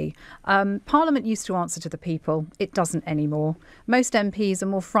democracy. Parliament used to answer to the people. It doesn't anymore. Most MPs are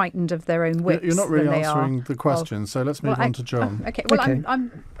more frightened of their own whips. You're not really than answering the question, so let's move on to John. Okay. Well, Okay.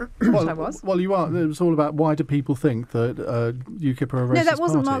 I was. Well, you are. It was all about why do people think that UKIP are a racist No, that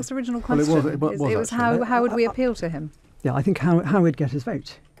wasn't party? Mark's original question. Well, it was how would we appeal to him? Yeah, I think how we'd get his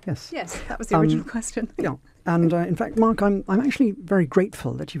vote. Yes. Yes, that was the original question. Yeah, and in fact, Mark, I'm actually very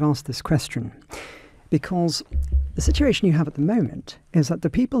grateful that you've asked this question, because the situation you have at the moment is that the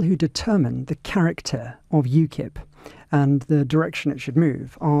people who determine the character of UKIP and the direction it should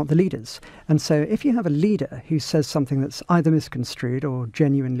move are the leaders. And so if you have a leader who says something that's either misconstrued or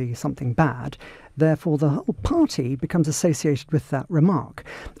genuinely something bad, therefore the whole party becomes associated with that remark.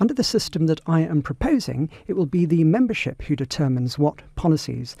 Under the system that I am proposing, it will be the membership who determines what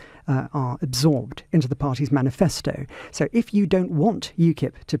policies are absorbed into the party's manifesto. So if you don't want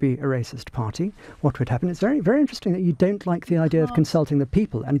UKIP to be a racist party, what would happen? It's very, very interesting that you don't like the idea of consulting the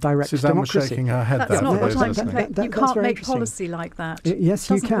people and direct Suzanne democracy. was shaking her head. That's not what I'm isn't saying. You can't make policy like that. Yes,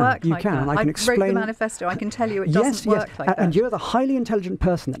 you can. Work You like can. That. I can explain. wrote the manifesto. I can tell you it doesn't work like that. And you're the highly intelligent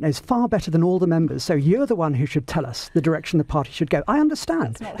person that knows far better than all the members. So you're the one who should tell us the direction the party should go. I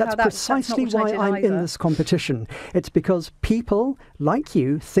understand. That's precisely why I'm in this competition. It's because people like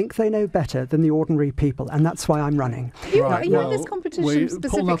you think they know better than the ordinary people, and that's why I'm running. Are you in this competition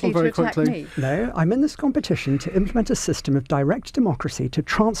specifically to attack me? No, I'm in this competition to implement a system of direct democracy to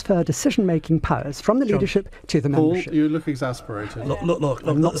transfer decision-making powers from the leadership to the membership. Paul, you look exasperated. Look,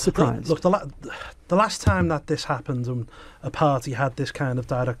 I'm not surprised. Look, the last time that this happened and a party had this kind of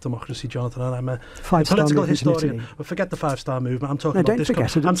direct democracy, Jonathan, and I'm a political historian, but forget the five-star movement. I'm talking about this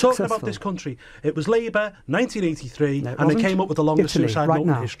country. I'm talking about this country. It was Labour, 1983, and they came up with the longest suicide note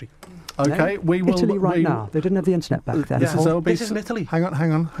in history. Okay, we will. Italy right now. They didn't have the internet back then. This is LBC. This isn't Italy. Hang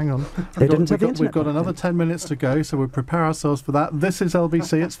on. They didn't have the internet. We've got another 10 minutes to go, so we'll prepare ourselves for that. This is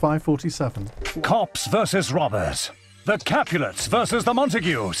LBC. It's 5:47. Cops versus robbers. The Capulets versus the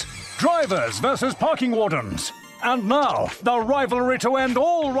Montagues. Drivers versus parking wardens. And now, the rivalry to end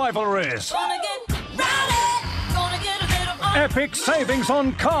all rivalries. Epic savings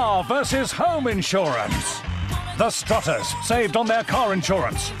on car versus home insurance. The Strutters saved on their car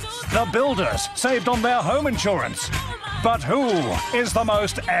insurance. The Builders saved on their home insurance. But who is the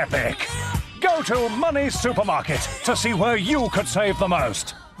most epic? Go to Money's Supermarket to see where you could save the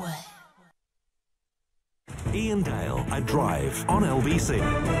most. Ian Dale at Drive on LBC.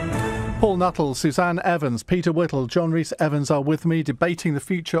 Paul Nuttall, Suzanne Evans, Peter Whittle, John Rhys-Evans are with me debating the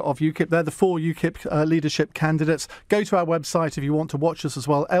future of UKIP. They're the 4 UKIP leadership candidates. Go to our website if you want to watch us as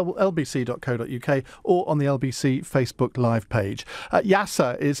well, lbc.co.uk, or on the LBC Facebook Live page.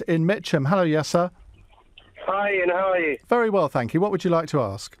 Yasser is in Mitcham. Hello, Yasser. Hi, Ian. How are you? Very well, thank you. What would you like to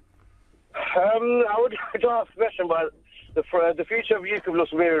ask? I would like to ask a question, but the future of UKIP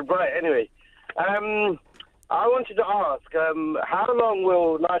looks very bright anyway. I wanted to ask, how long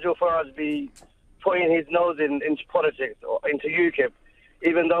will Nigel Farage be putting his nose into politics or into UKIP,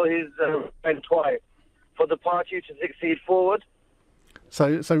 even though he's went twice, for the party to succeed forward?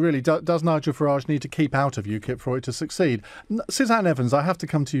 So really, does Nigel Farage need to keep out of UKIP for it to succeed? Suzanne Evans, I have to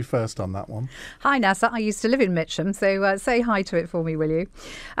come to you first on that one. Hi, Nasser. I used to live in Mitcham, so say hi to it for me, will you?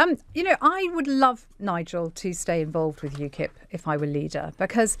 I would love Nigel to stay involved with UKIP if I were leader,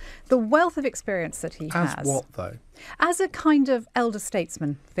 because the wealth of experience that he has... As what, though? As a kind of elder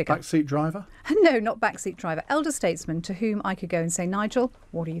statesman figure. Backseat driver? No, not backseat driver. Elder statesman to whom I could go and say, Nigel,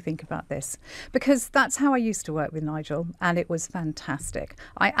 what do you think about this? Because that's how I used to work with Nigel, and it was fantastic.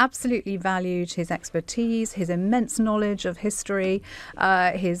 I absolutely valued his expertise, his immense knowledge of history,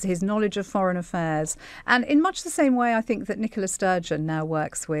 his knowledge of foreign affairs. And in much the same way, I think that Nicola Sturgeon now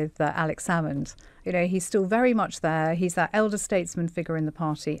works with Alex Salmond. You know, he's still very much there. He's that elder statesman figure in the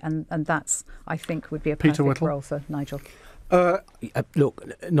party, and that's, I think, would be a perfect role for Nigel. Look,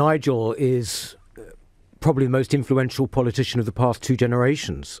 Nigel is probably the most influential politician of the past 2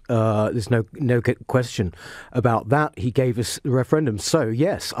 generations. There's no question about that. He gave us the referendum. So,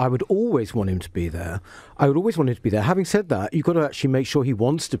 yes, I would always want him to be there. Having said that, you've got to actually make sure he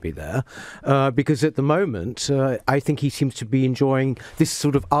wants to be there, because at the moment, I think he seems to be enjoying this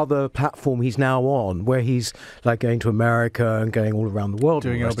sort of other platform he's now on, where he's like going to America and going all around the world.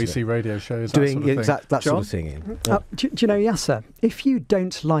 Doing LBC radio shows, doing that sort of thing. That sort of thing. Do you know, Yasser, if you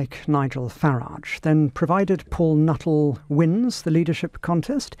don't like Nigel Farage, then provided Paul Nuttall wins the leadership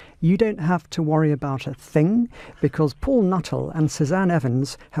contest, you don't have to worry about a thing, because Paul Nuttall and Suzanne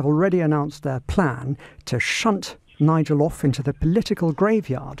Evans have already announced their plan to shunt Nigel off into the political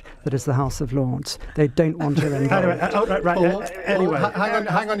graveyard that is the House of Lords. They don't want to end Anyway,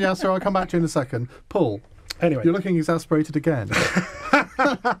 hang on, Yasser, I'll come back to you in a second. Paul, anyway, you're looking exasperated again.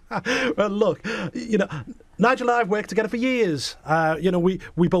 Well, look, Nigel and I have worked together for years.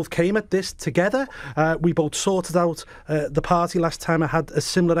 We both came at this together. We both sorted out the party last time I had a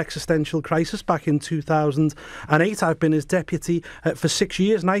similar existential crisis back in 2008. I've been his deputy for 6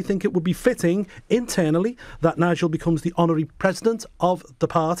 years, and I think it would be fitting internally that Nigel becomes the honorary president of the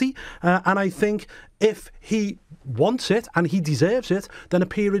party. And I think if he wants it and he deserves it, then a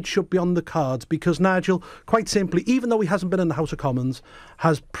peerage should be on the cards, because Nigel, quite simply, even though he hasn't been in the House of Commons,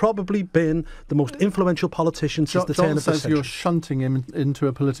 has probably been the most influential politician since the turn of the century. John says you're shunting him into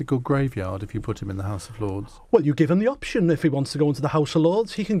a political graveyard if you put him in the House of Lords. Well, you give him the option. If he wants to go into the House of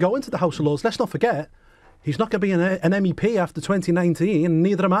Lords, he can go into the House of Lords. Let's not forget, he's not going to be an MEP after 2019, and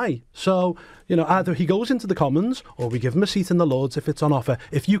neither am I. So, either he goes into the Commons or we give him a seat in the Lords if it's on offer.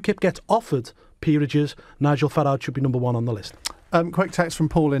 If UKIP gets offered peerages, Nigel Farage should be number one on the list. Quick text from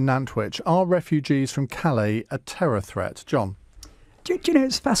Paul in Nantwich. Are refugees from Calais a terror threat? John? Do you know,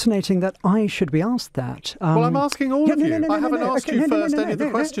 it's fascinating that I should be asked that. Well, I'm asking all of you. I haven't asked you first any of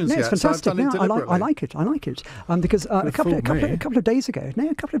the questions yet. It's fantastic. So I've done it deliberately. I like it. Because a couple of days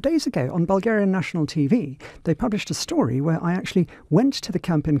ago, on Bulgarian national TV, they published a story where I actually went to the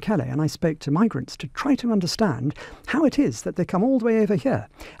camp in Calais and I spoke to migrants to try to understand how it is that they come all the way over here.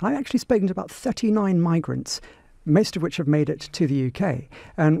 And I've actually spoken to about 39 migrants, most of which have made it to the UK.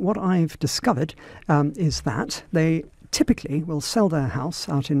 And what I've discovered is that they typically will sell their house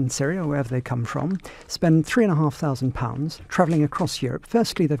out in Syria, or wherever they come from, spend £3,500 travelling across Europe.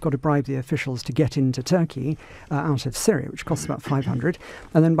 Firstly, they've got to bribe the officials to get into Turkey out of Syria, which costs about £500.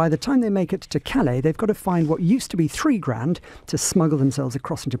 And then by the time they make it to Calais, they've got to find what used to be £3,000 to smuggle themselves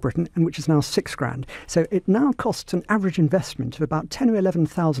across into Britain, and which is now £6,000. So it now costs an average investment of about £10,000 or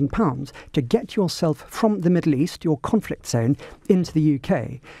 £11,000 to get yourself from the Middle East, your conflict zone, into the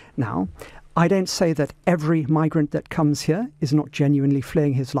UK. Now, I don't say that every migrant that comes here is not genuinely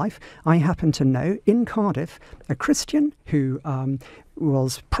fleeing his life. I happen to know in Cardiff a Christian who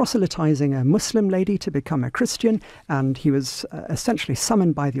was proselytizing a Muslim lady to become a Christian, and he was essentially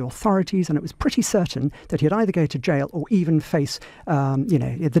summoned by the authorities, and it was pretty certain that he'd either go to jail or even face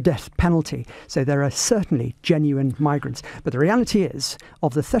the death penalty. So there are certainly genuine migrants. But the reality is,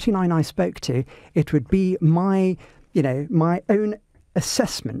 of the 39 I spoke to, it would be my own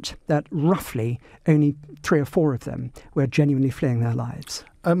assessment that roughly only 3 or 4 of them were genuinely fleeing their lives.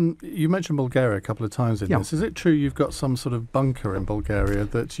 You mentioned Bulgaria a couple of times in this. Is it true you've got some sort of bunker in Bulgaria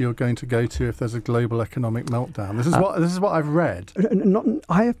that you're going to go to if there's a global economic meltdown? This is what I've read.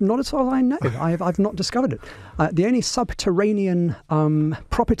 I have not, as far as I know. I've not discovered it. The only subterranean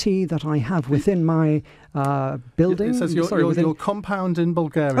property that I have within my building. It says your compound in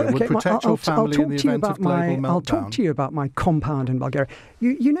Bulgaria would protect your family in the event of global meltdown. I'll talk to you about my compound in Bulgaria.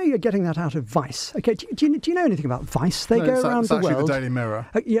 You know you're getting that out of Vice. Okay, do you know anything about Vice? They go around the world. It's actually the Daily Mirror.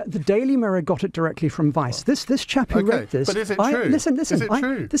 The Daily Mirror got it directly from Vice. This chap who wrote this. But is it true? Listen. Is it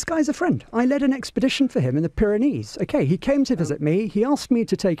true? This guy's a friend. I led an expedition for him in the Pyrenees. Okay, he came to visit me. He asked me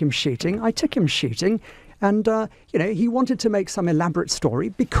to take him shooting. I took him shooting. And, he wanted to make some elaborate story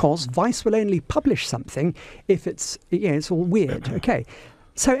because Vice will only publish something if it's all weird. Okay.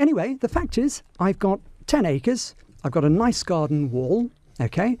 So anyway, the fact is I've got 10 acres. I've got a nice garden wall.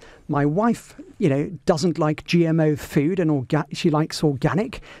 Okay. My wife, doesn't like GMO food and she likes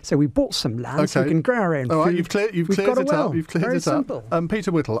organic. So we bought some land so we can grow our own food. All right, you've cleared it up. You've cleared it simple. up.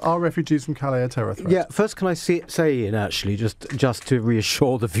 Peter Whittle, are refugees from Calais a terror threat? Yeah, first can I say, Ian, actually, just to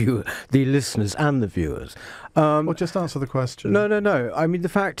reassure the listeners and the viewers. Well, just answer the question. No. I mean, the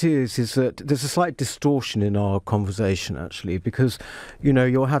fact is that there's a slight distortion in our conversation, actually, because,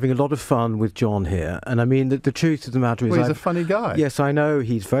 you're having a lot of fun with John here. And I mean, the truth of the matter is... Well, he's a funny guy. Yes, I know.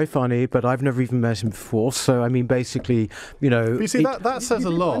 He's very funny, but I've never even met him before. So, I mean, basically, You see, that says a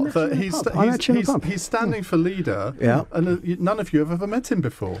lot. That he's standing for leader, and none of you have ever met him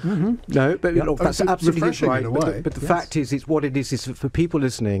before. Mm-hmm. No, but that's absolutely right. But the fact is what it is for people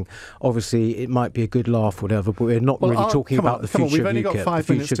listening, obviously, it might be a good laugh or whatever, but we're not really talking about the future of UKIP. We've only got 5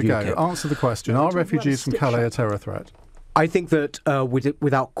 minutes to go. Answer the question. Are refugees from Calais a terror threat? I think that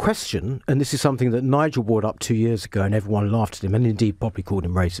without question, and this is something that Nigel brought up 2 years ago and everyone laughed at him, and indeed probably called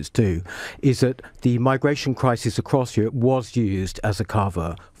him racist too, is that the migration crisis across Europe was used as a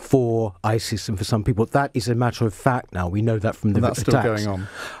cover for ISIS and for some people. That is a matter of fact now. We know that from the attacks. That's still going on.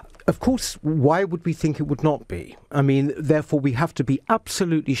 Of course, why would we think it would not be? I mean, therefore, we have to be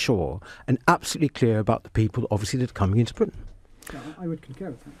absolutely sure and absolutely clear about the people, obviously, that are coming into Britain. Yeah, I would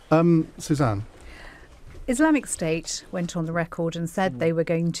concur with that. Suzanne? Islamic State went on the record and said they were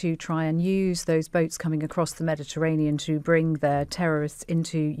going to try and use those boats coming across the Mediterranean to bring their terrorists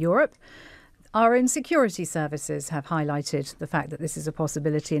into Europe. Our own security services have highlighted the fact that this is a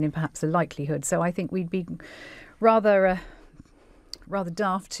possibility and perhaps a likelihood. So I think we'd be rather rather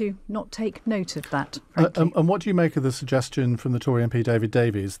daft to not take note of that. And what do you make of the suggestion from the Tory MP David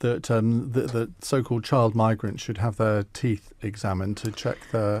Davies that that so-called child migrants should have their teeth examined to check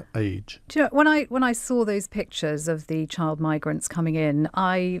their age? Do you know, when I saw those pictures of the child migrants coming in,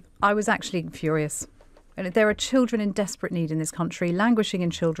 I was actually furious. And there are children in desperate need in this country, languishing in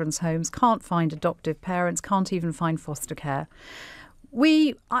children's homes, can't find adoptive parents, can't even find foster care.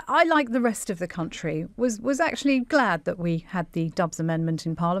 I, like the rest of the country, was actually glad that we had the Dubs Amendment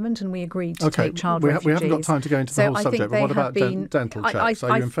in Parliament and we agreed to take child refugees. We haven't got time to go into the whole subject, but what about dental checks?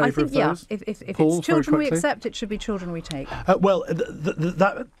 Are you in favour of those? If it's children we accept, it should be children we take. Well,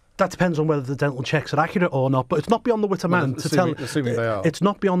 that depends on whether the dental checks are accurate or not, but it's not beyond the wit of man to tell. Assuming they are. It's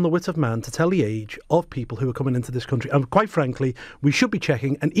not beyond the wit of man to tell the age of people who are coming into this country. And quite frankly, we should be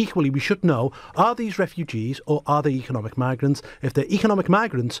checking, and equally we should know, are these refugees or are they economic migrants? If they're economic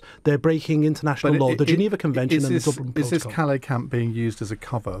migrants, they're breaking international law, the Geneva Convention and the Dublin Protocol. Is this Calais camp being used as a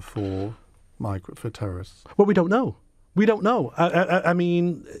cover for terrorists? Well, we don't know. We don't know. I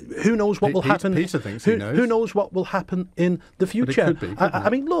mean, who knows what will happen? Peter thinks he knows. Who knows what will happen in the future? But it could be, I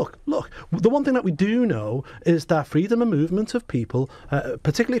mean, look. The one thing that we do know is that freedom of movement of people,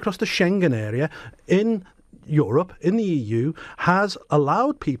 particularly across the Schengen area, in Europe, in the EU, has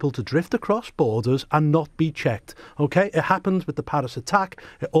allowed people to drift across borders and not be checked. Okay, it happened with the Paris attack.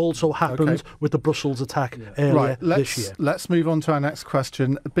 It also happened with the Brussels attack earlier this year. Let's move on to our next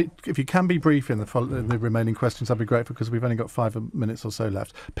question. If you can be brief in the remaining questions, I'd be grateful because we've only got 5 minutes or so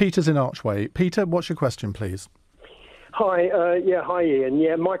left. Peter's in Archway. Peter, what's your question, please? Hi, hi Ian.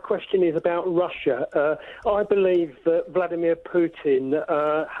 Yeah, my question is about Russia. I believe that Vladimir Putin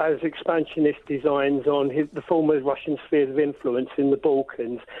has expansionist designs on the former Russian spheres of influence in the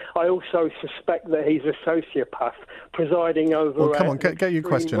Balkans. I also suspect that he's a sociopath presiding over... Well, come on, get your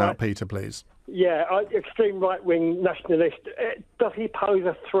question out, Peter, please. Yeah, extreme right-wing nationalist. Does he pose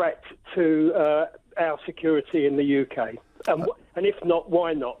a threat to our security in the UK? And if not,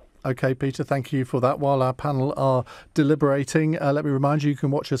 why not? OK, Peter, thank you for that. While our panel are deliberating, let me remind you can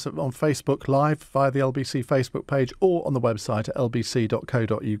watch us on Facebook Live via the LBC Facebook page or on the website at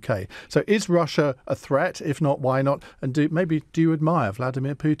lbc.co.uk. So is Russia a threat? If not, why not? And do you admire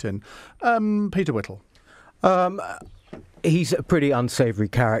Vladimir Putin? Peter Whittle. He's a pretty unsavoury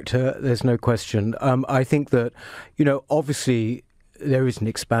character, there's no question. I think that, obviously there is an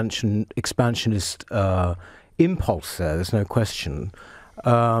expansionist impulse there's no question.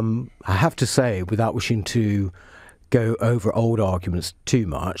 I have to say, without wishing to go over old arguments too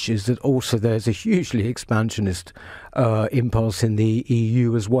much, is that also there's a hugely expansionist impulse in the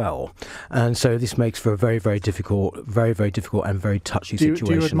EU as well. And so this makes for a very, very difficult and very touchy situation.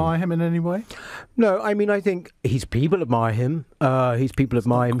 Do you admire him in any way? No, I mean, I think his people admire him. His people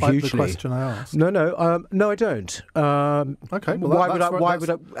admire him hugely. That's the question I asked. No, I don't. OK, well, why would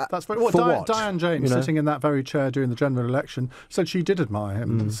I? That's very, well, for what? Diane James, sitting in that very chair during the general election, said she did admire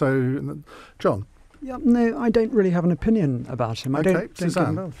him. So, John? Yeah, no, I don't really have an opinion about him. I don't get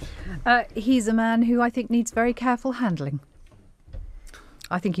involved. He's a man who I think needs very careful handling.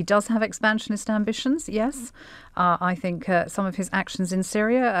 I think he does have expansionist ambitions, yes. I think some of his actions in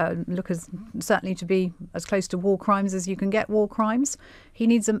Syria look certainly to be as close to war crimes as you can get war crimes.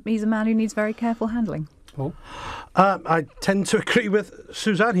 He's a man who needs very careful handling. Paul? I tend to agree with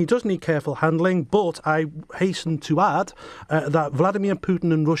Suzanne. He does need careful handling, but I hasten to add that Vladimir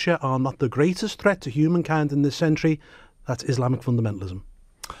Putin and Russia are not the greatest threat to humankind in this century. That's Islamic fundamentalism.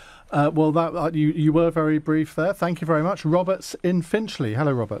 Well, you were very brief there. Thank you very much. Robert's in Finchley.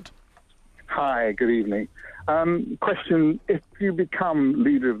 Hello, Robert. Hi, good evening. Question, if you become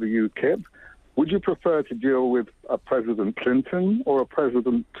leader of the UKIP, would you prefer to deal with a President Clinton or a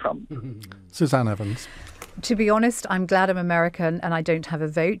President Trump? Suzanne Evans. To be honest, I'm glad I'm American and I don't have a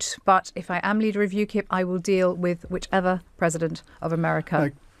vote. But if I am leader of UKIP, I will deal with whichever president of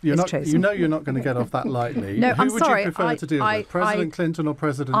America is chosen. You're not going to get off that lightly. No, Who I'm would sorry. you prefer to deal with, President Clinton or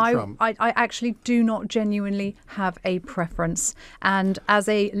President Trump? I actually do not genuinely have a preference. And as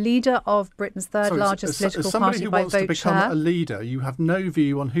a leader of Britain's third largest political party by vote share... As somebody who wants to become a leader, you have no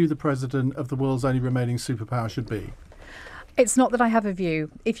view on who the president of the world's only remaining superpower should be. It's not that I have a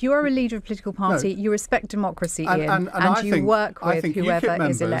view. If you are a leader of a political party, you respect democracy, Ian, and you work with whoever UKIP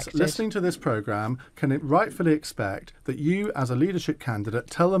is elected. Listening to this programme can rightfully expect that you, as a leadership candidate,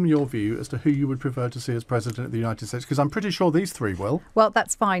 tell them your view as to who you would prefer to see as President of the United States, because I'm pretty sure these three will. Well,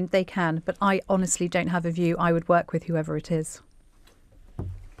 that's fine. They can. But I honestly don't have a view. I would work with whoever it is.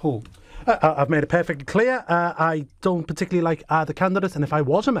 Paul? I've made it perfectly clear. I don't particularly like either candidate, and if I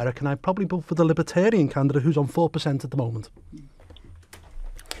was American, I'd probably vote for the Libertarian candidate, who's on 4% at the moment.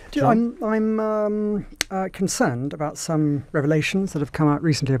 I'm concerned about some revelations that have come out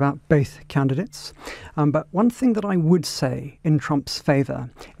recently about both candidates. But one thing that I would say in Trump's favour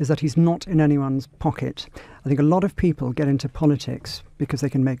is that he's not in anyone's pocket. I think a lot of people get into politics because they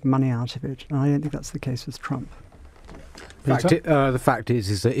can make money out of it, and I don't think that's the case with Trump. The fact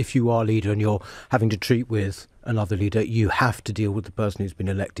is that if you are a leader and you're having to treat with another leader, you have to deal with the person who's been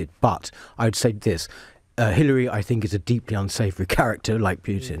elected. But I'd say this. Hillary, I think, is a deeply unsavoury character like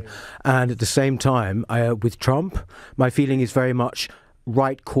Putin. And at the same time, with Trump, my feeling is very much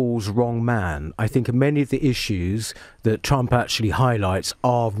right calls, wrong man. I think many of the issues that Trump actually highlights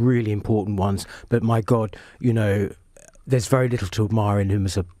are really important ones. But my God, there's very little to admire in him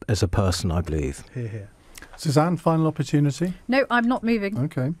as a person, I believe. Hear, hear. Suzanne, final opportunity? No, I'm not moving.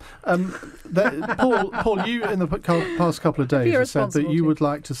 Okay. Paul, you in the past couple of days have said that you would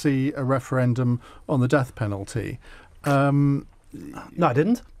like to see a referendum on the death penalty. No, I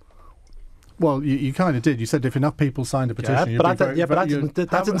didn't. Well, you kind of did. You said if enough people signed a petition, but I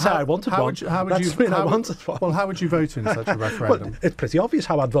didn't say I wanted one. How would you vote in such a referendum? Well, it's pretty obvious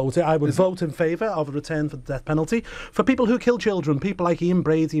how I'd vote it. I would vote in favour of a return for the death penalty for people who kill children, people like Ian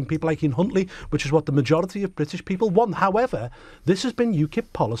Brady and people like Ian Huntley, which is what the majority of British people want. However, this has been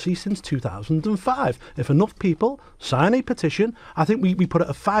UKIP policy since 2005. If enough people sign a petition, I think we put it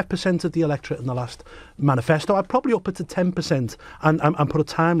at 5% of the electorate in the last manifesto. I'd probably up it to 10% and put a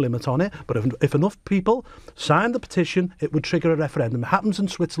time limit on it. But if enough people sign the petition, it would trigger a referendum. It happens in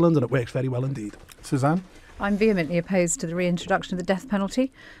Switzerland and it works very well indeed. Suzanne? I'm vehemently opposed to the reintroduction of the death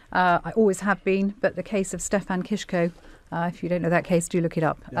penalty. I always have been, but the case of Stefan Kiszko, if you don't know that case, do look it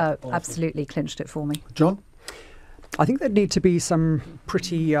up. Absolutely clinched it for me. John? I think there need to be some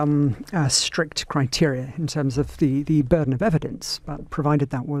pretty strict criteria in terms of the burden of evidence, but provided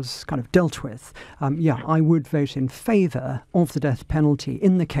that was kind of dealt with, I would vote in favour of the death penalty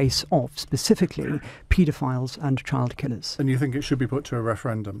in the case of, specifically, paedophiles and child killers. And you think it should be put to a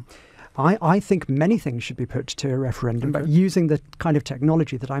referendum? I think many things should be put to a referendum, but using the kind of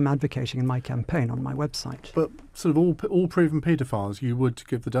technology that I'm advocating in my campaign on my website. But sort of all proven paedophiles you would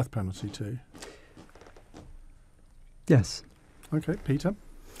give the death penalty to? Yes. Okay, Peter.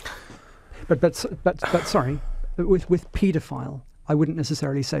 But sorry, with paedophile, I wouldn't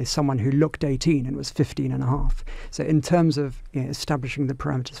necessarily say someone who looked 18 and was 15 and a half. So in terms of establishing the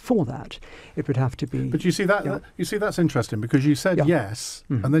parameters for that, it would have to be... But you see that's interesting because you said yes,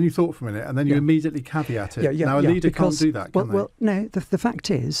 and then you thought for a minute, and then you immediately caveated. Now, a leader can't do that, can they? Well, no, the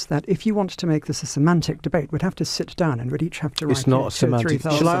fact is that if you want to make this a semantic debate, we'd have to sit down and we'd each have to write... It's not a semantic...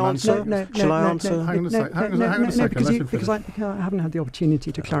 Shall I answer? Shall I answer? Hang on a second. Because I haven't had the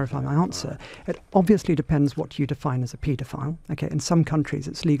opportunity to clarify my answer. It obviously depends what you define as a paedophile. Okay, in some countries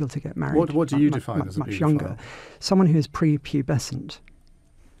it's legal to get married. What do you define as a much younger? Someone who is prepubescent.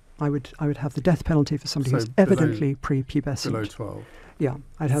 I would have the death penalty for somebody who's evidently prepubescent. Below 12. Yeah,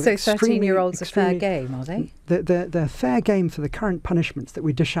 I'd have. So 13-year-olds are fair game, are they? They're fair game for the current punishments that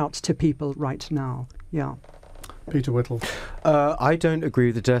we dish out to people right now. Yeah. Peter Whittle. I don't agree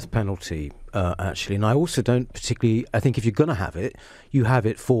with the death penalty, actually, and I also don't particularly... I think if you're going to have it, you have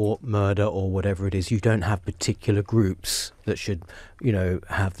it for murder or whatever it is. You don't have particular groups that should,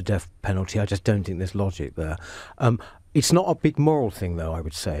 have the death penalty. I just don't think there's logic there. It's not a big moral thing, though, I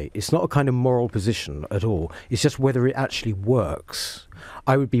would say. It's not a kind of moral position at all. It's just whether it actually works.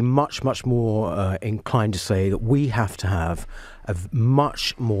 I would be much, much more inclined to say that we have to have a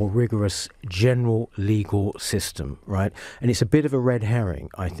much more rigorous general legal system, right? And it's a bit of a red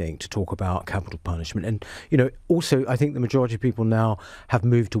herring, I think, to talk about capital punishment. And, also, I think the majority of people now have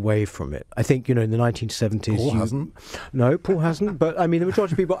moved away from it. I think, in the 1970s... Paul hasn't. No, Paul hasn't. But, the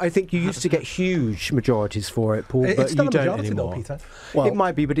majority of people, I think you used to get huge majorities for it, Paul, but you don't anymore. Though, Peter. Well, it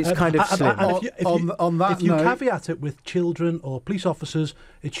might be, but it's kind of slim. If you caveat it with children or police officers,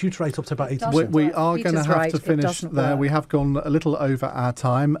 it shoots right up to about 80%. We are going to have to finish there. We have gone a little over our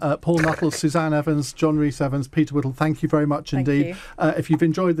time. Paul Nuttall, Suzanne Evans, John Rhys-Evans, Peter Whittle, thank you very much indeed. If you've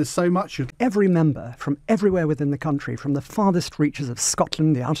enjoyed this so much... Every member from everywhere within the country, from the farthest reaches of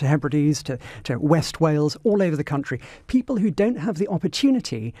Scotland, the Outer Hebrides, to West Wales, all over the country, people who don't have the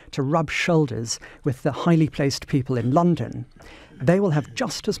opportunity to rub shoulders with the highly placed people in London, they will have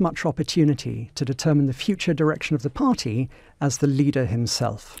just as much opportunity to determine the future direction of the party as the leader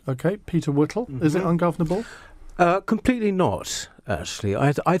himself. OK, Peter Whittle, is it ungovernable? Completely not, actually.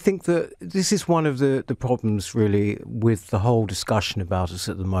 I think that this is one of the problems, really, with the whole discussion about us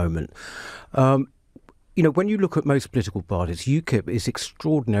at the moment. you know, when you look at most political parties, UKIP is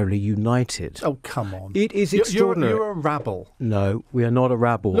extraordinarily united. Oh, come on. It is extraordinary. You're a rabble. No, we are not a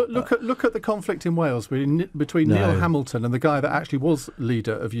rabble. Look at the conflict in Wales between Neil Hamilton and the guy that actually was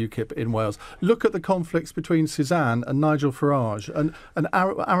leader of UKIP in Wales. Look at the conflicts between Suzanne and Nigel Farage and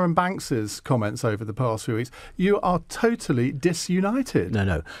Aaron Banks's comments over the past few weeks. You are totally disunited.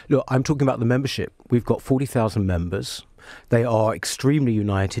 No. Look, I'm talking about the membership. We've got 40,000 members. They are extremely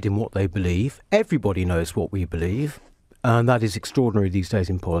united in what they believe. Everybody knows what we believe. And that is extraordinary these days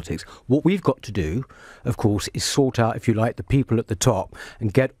in politics. What we've got to do, of course, is sort out, if you like, the people at the top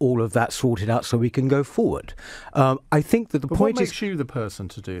and get all of that sorted out so we can go forward. I think that the point what makes you the person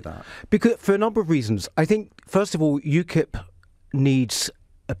to do that? Because for a number of reasons. I think, first of all, UKIP needs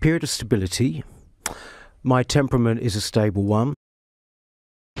a period of stability. My temperament is a stable one.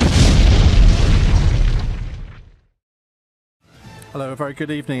 Hello, a very good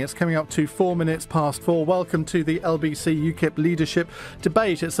evening. It's coming up to 4 minutes past 4. Welcome to the LBC UKIP leadership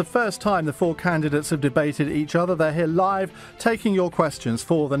debate. It's the first time the four candidates have debated each other. They're here live, taking your questions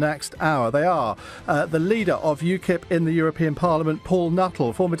for the next hour. They are the leader of UKIP in the European Parliament, Paul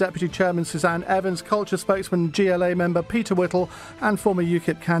Nuttall, former Deputy Chairman Suzanne Evans, culture spokesman GLA member Peter Whittle, and former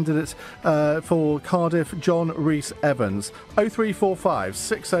UKIP candidate for Cardiff, John Rhys-Evans. 0345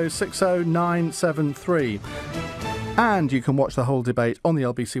 6060 973. And you can watch the whole debate on the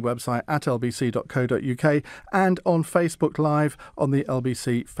LBC website at lbc.co.uk and on Facebook Live on the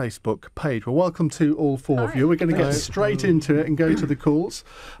LBC Facebook page. Well, welcome to all four of you. We're going to get straight into it and go to the calls.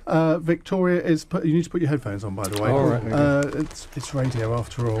 Victoria is... you need to put your headphones on, by the way. All right. It's radio,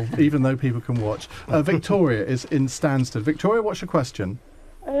 after all, even though people can watch. Victoria is in Stansted. Victoria, what's your question?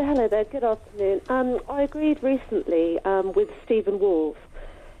 Oh, hello there. Good afternoon. I agreed recently with Stephen Wolf,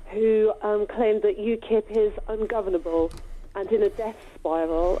 who claimed that UKIP is ungovernable and in a death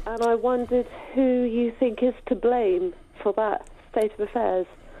spiral, and I wondered who you think is to blame for that state of affairs.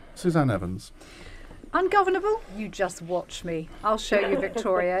 Suzanne Evans. Ungovernable? You just watch me. I'll show you,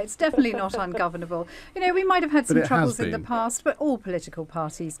 Victoria. It's definitely not ungovernable. You know, we might have had some troubles in the past, but all political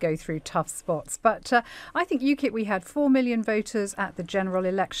parties go through tough spots. But I think UKIP, we had 4 million voters at the general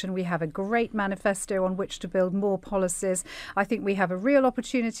election. We have a great manifesto on which to build more policies. I think we have a real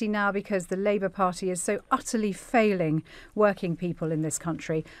opportunity now because the Labour Party is so utterly failing working people in this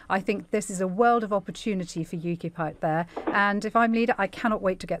country. I think this is a world of opportunity for UKIP out there. And if I'm leader, I cannot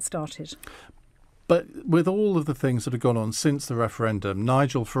wait to get started. But with all of the things that have gone on since the referendum,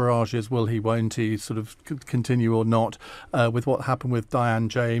 Nigel Farage's will he, won't he, sort of continue or not, with what happened with Diane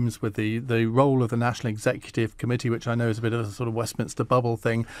James, with the role of the National Executive Committee, which I know is a bit of a sort of Westminster bubble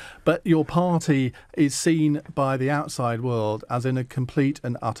thing. But your party is seen by the outside world as in a complete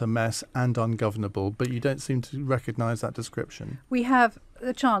and utter mess and ungovernable. But you don't seem to recognise that description. We have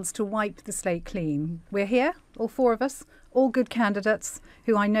the chance to wipe the slate clean. We're here, all four of us, all good candidates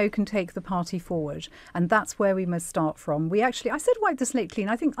who I know can take the party forward, and that's where we must start from. I said wipe the slate clean.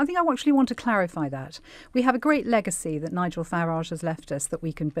 I think I actually want to clarify that. We have a great legacy that Nigel Farage has left us that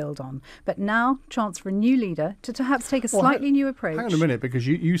we can build on, but now chance for a new leader to perhaps take a slightly new approach. Hang on a minute, because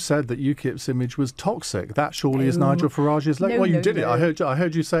you said that UKIP's image was toxic. That surely is Nigel Farage's legacy. Well, you did it. I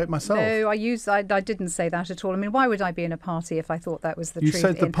heard you say it myself. No, I didn't say that at all. I mean, why would I be in a party if I thought that was the truth? You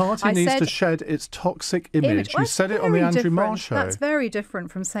said the party needs to shed its toxic image. You said it on the Andrew Marr show. That's very different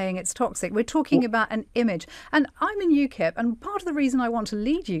from saying it's toxic. We're talking about an image. And I'm in UKIP, and part of the reason I want to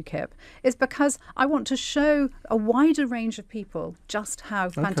lead UKIP is because I want to show a wider range of people just how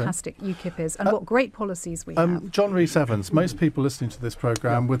fantastic UKIP is and what great policies we have. John Rhys-Evans, most people listening to this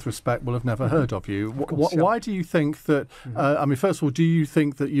programme, with respect, will have never heard of you. Why do you think that, I mean, first of all, do you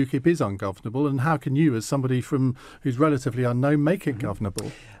think that UKIP is ungovernable, and how can you, as somebody who's relatively unknown, make it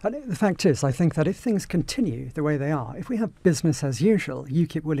governable? The fact is, I think that if things continue the way they are, if we have business as usual,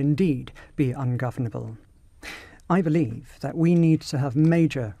 UKIP will indeed be ungovernable. I believe that we need to have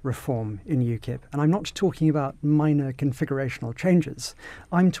major reform in UKIP, and I'm not talking about minor configurational changes.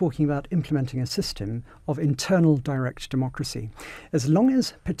 I'm talking about implementing a system of internal direct democracy. As long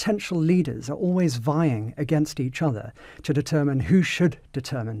as potential leaders are always vying against each other to determine who should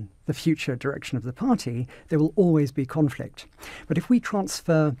determine the future direction of the party, there will always be conflict. But if we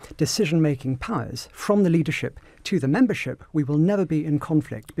transfer decision-making powers from the leadership to the membership, we will never be in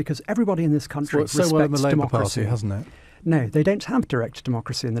conflict because everybody in this country respects well in the Labour democracy. Party, hasn't it? No, they don't have direct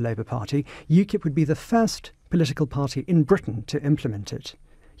democracy in the Labour Party. UKIP would be the first political party in Britain to implement it.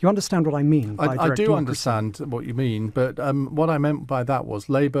 You understand what I mean by direct democracy? I do understand what you mean, but what I meant by that was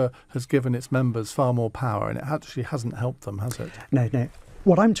Labour has given its members far more power, and it actually hasn't helped them, has it? No.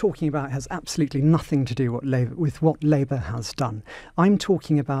 What I'm talking about has absolutely nothing to do with what Labour has done. I'm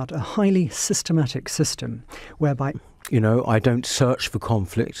talking about a highly systematic system whereby... I don't search for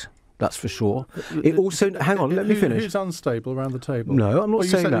conflict. That's for sure. It also, hang on, let me finish. Who's unstable around the table? No, I'm not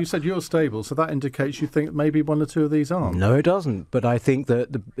saying that. You said you're stable, so that indicates you think maybe one or two of these aren't. No, it doesn't. But I think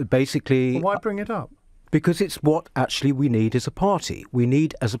that basically... Well, why bring it up? Because it's what actually we need as a party. We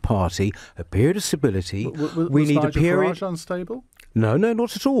need, as a party, a period of stability. Was need Nigel a period. Farage unstable? No,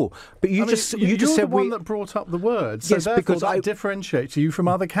 not at all. But you just you're said the one that brought up the word. So yes, therefore because that differentiates you from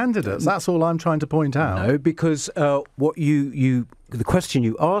other candidates. That's all I'm trying to point out. No, because the question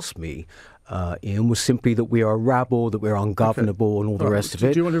you asked me, Ian, was simply that we are a rabble, that we're ungovernable, and all the rest of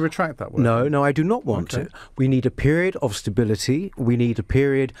it. Do you want to retract that word? No, I do not want to. We need a period of stability. We need a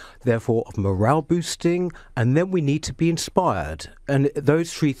period, therefore, of morale boosting, and then we need to be inspired. And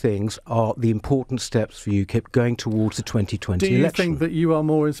those three things are the important steps for UKIP going towards the 2020 election. Do you think that you are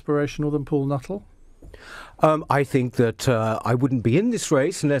more inspirational than Paul Nuttall? I think that I wouldn't be in this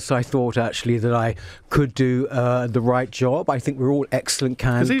race unless I thought actually that I could do the right job. I think we're all excellent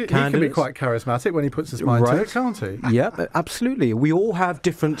candidates. He can be quite charismatic when he puts his mind to it, can't he? Yeah, absolutely. We all have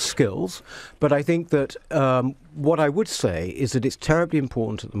different skills, but I think that what I would say is that it's terribly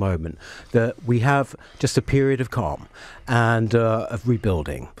important at the moment that we have just a period of calm and of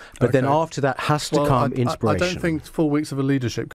rebuilding. But then after that has to come inspiration. I don't think 4 weeks of a leadership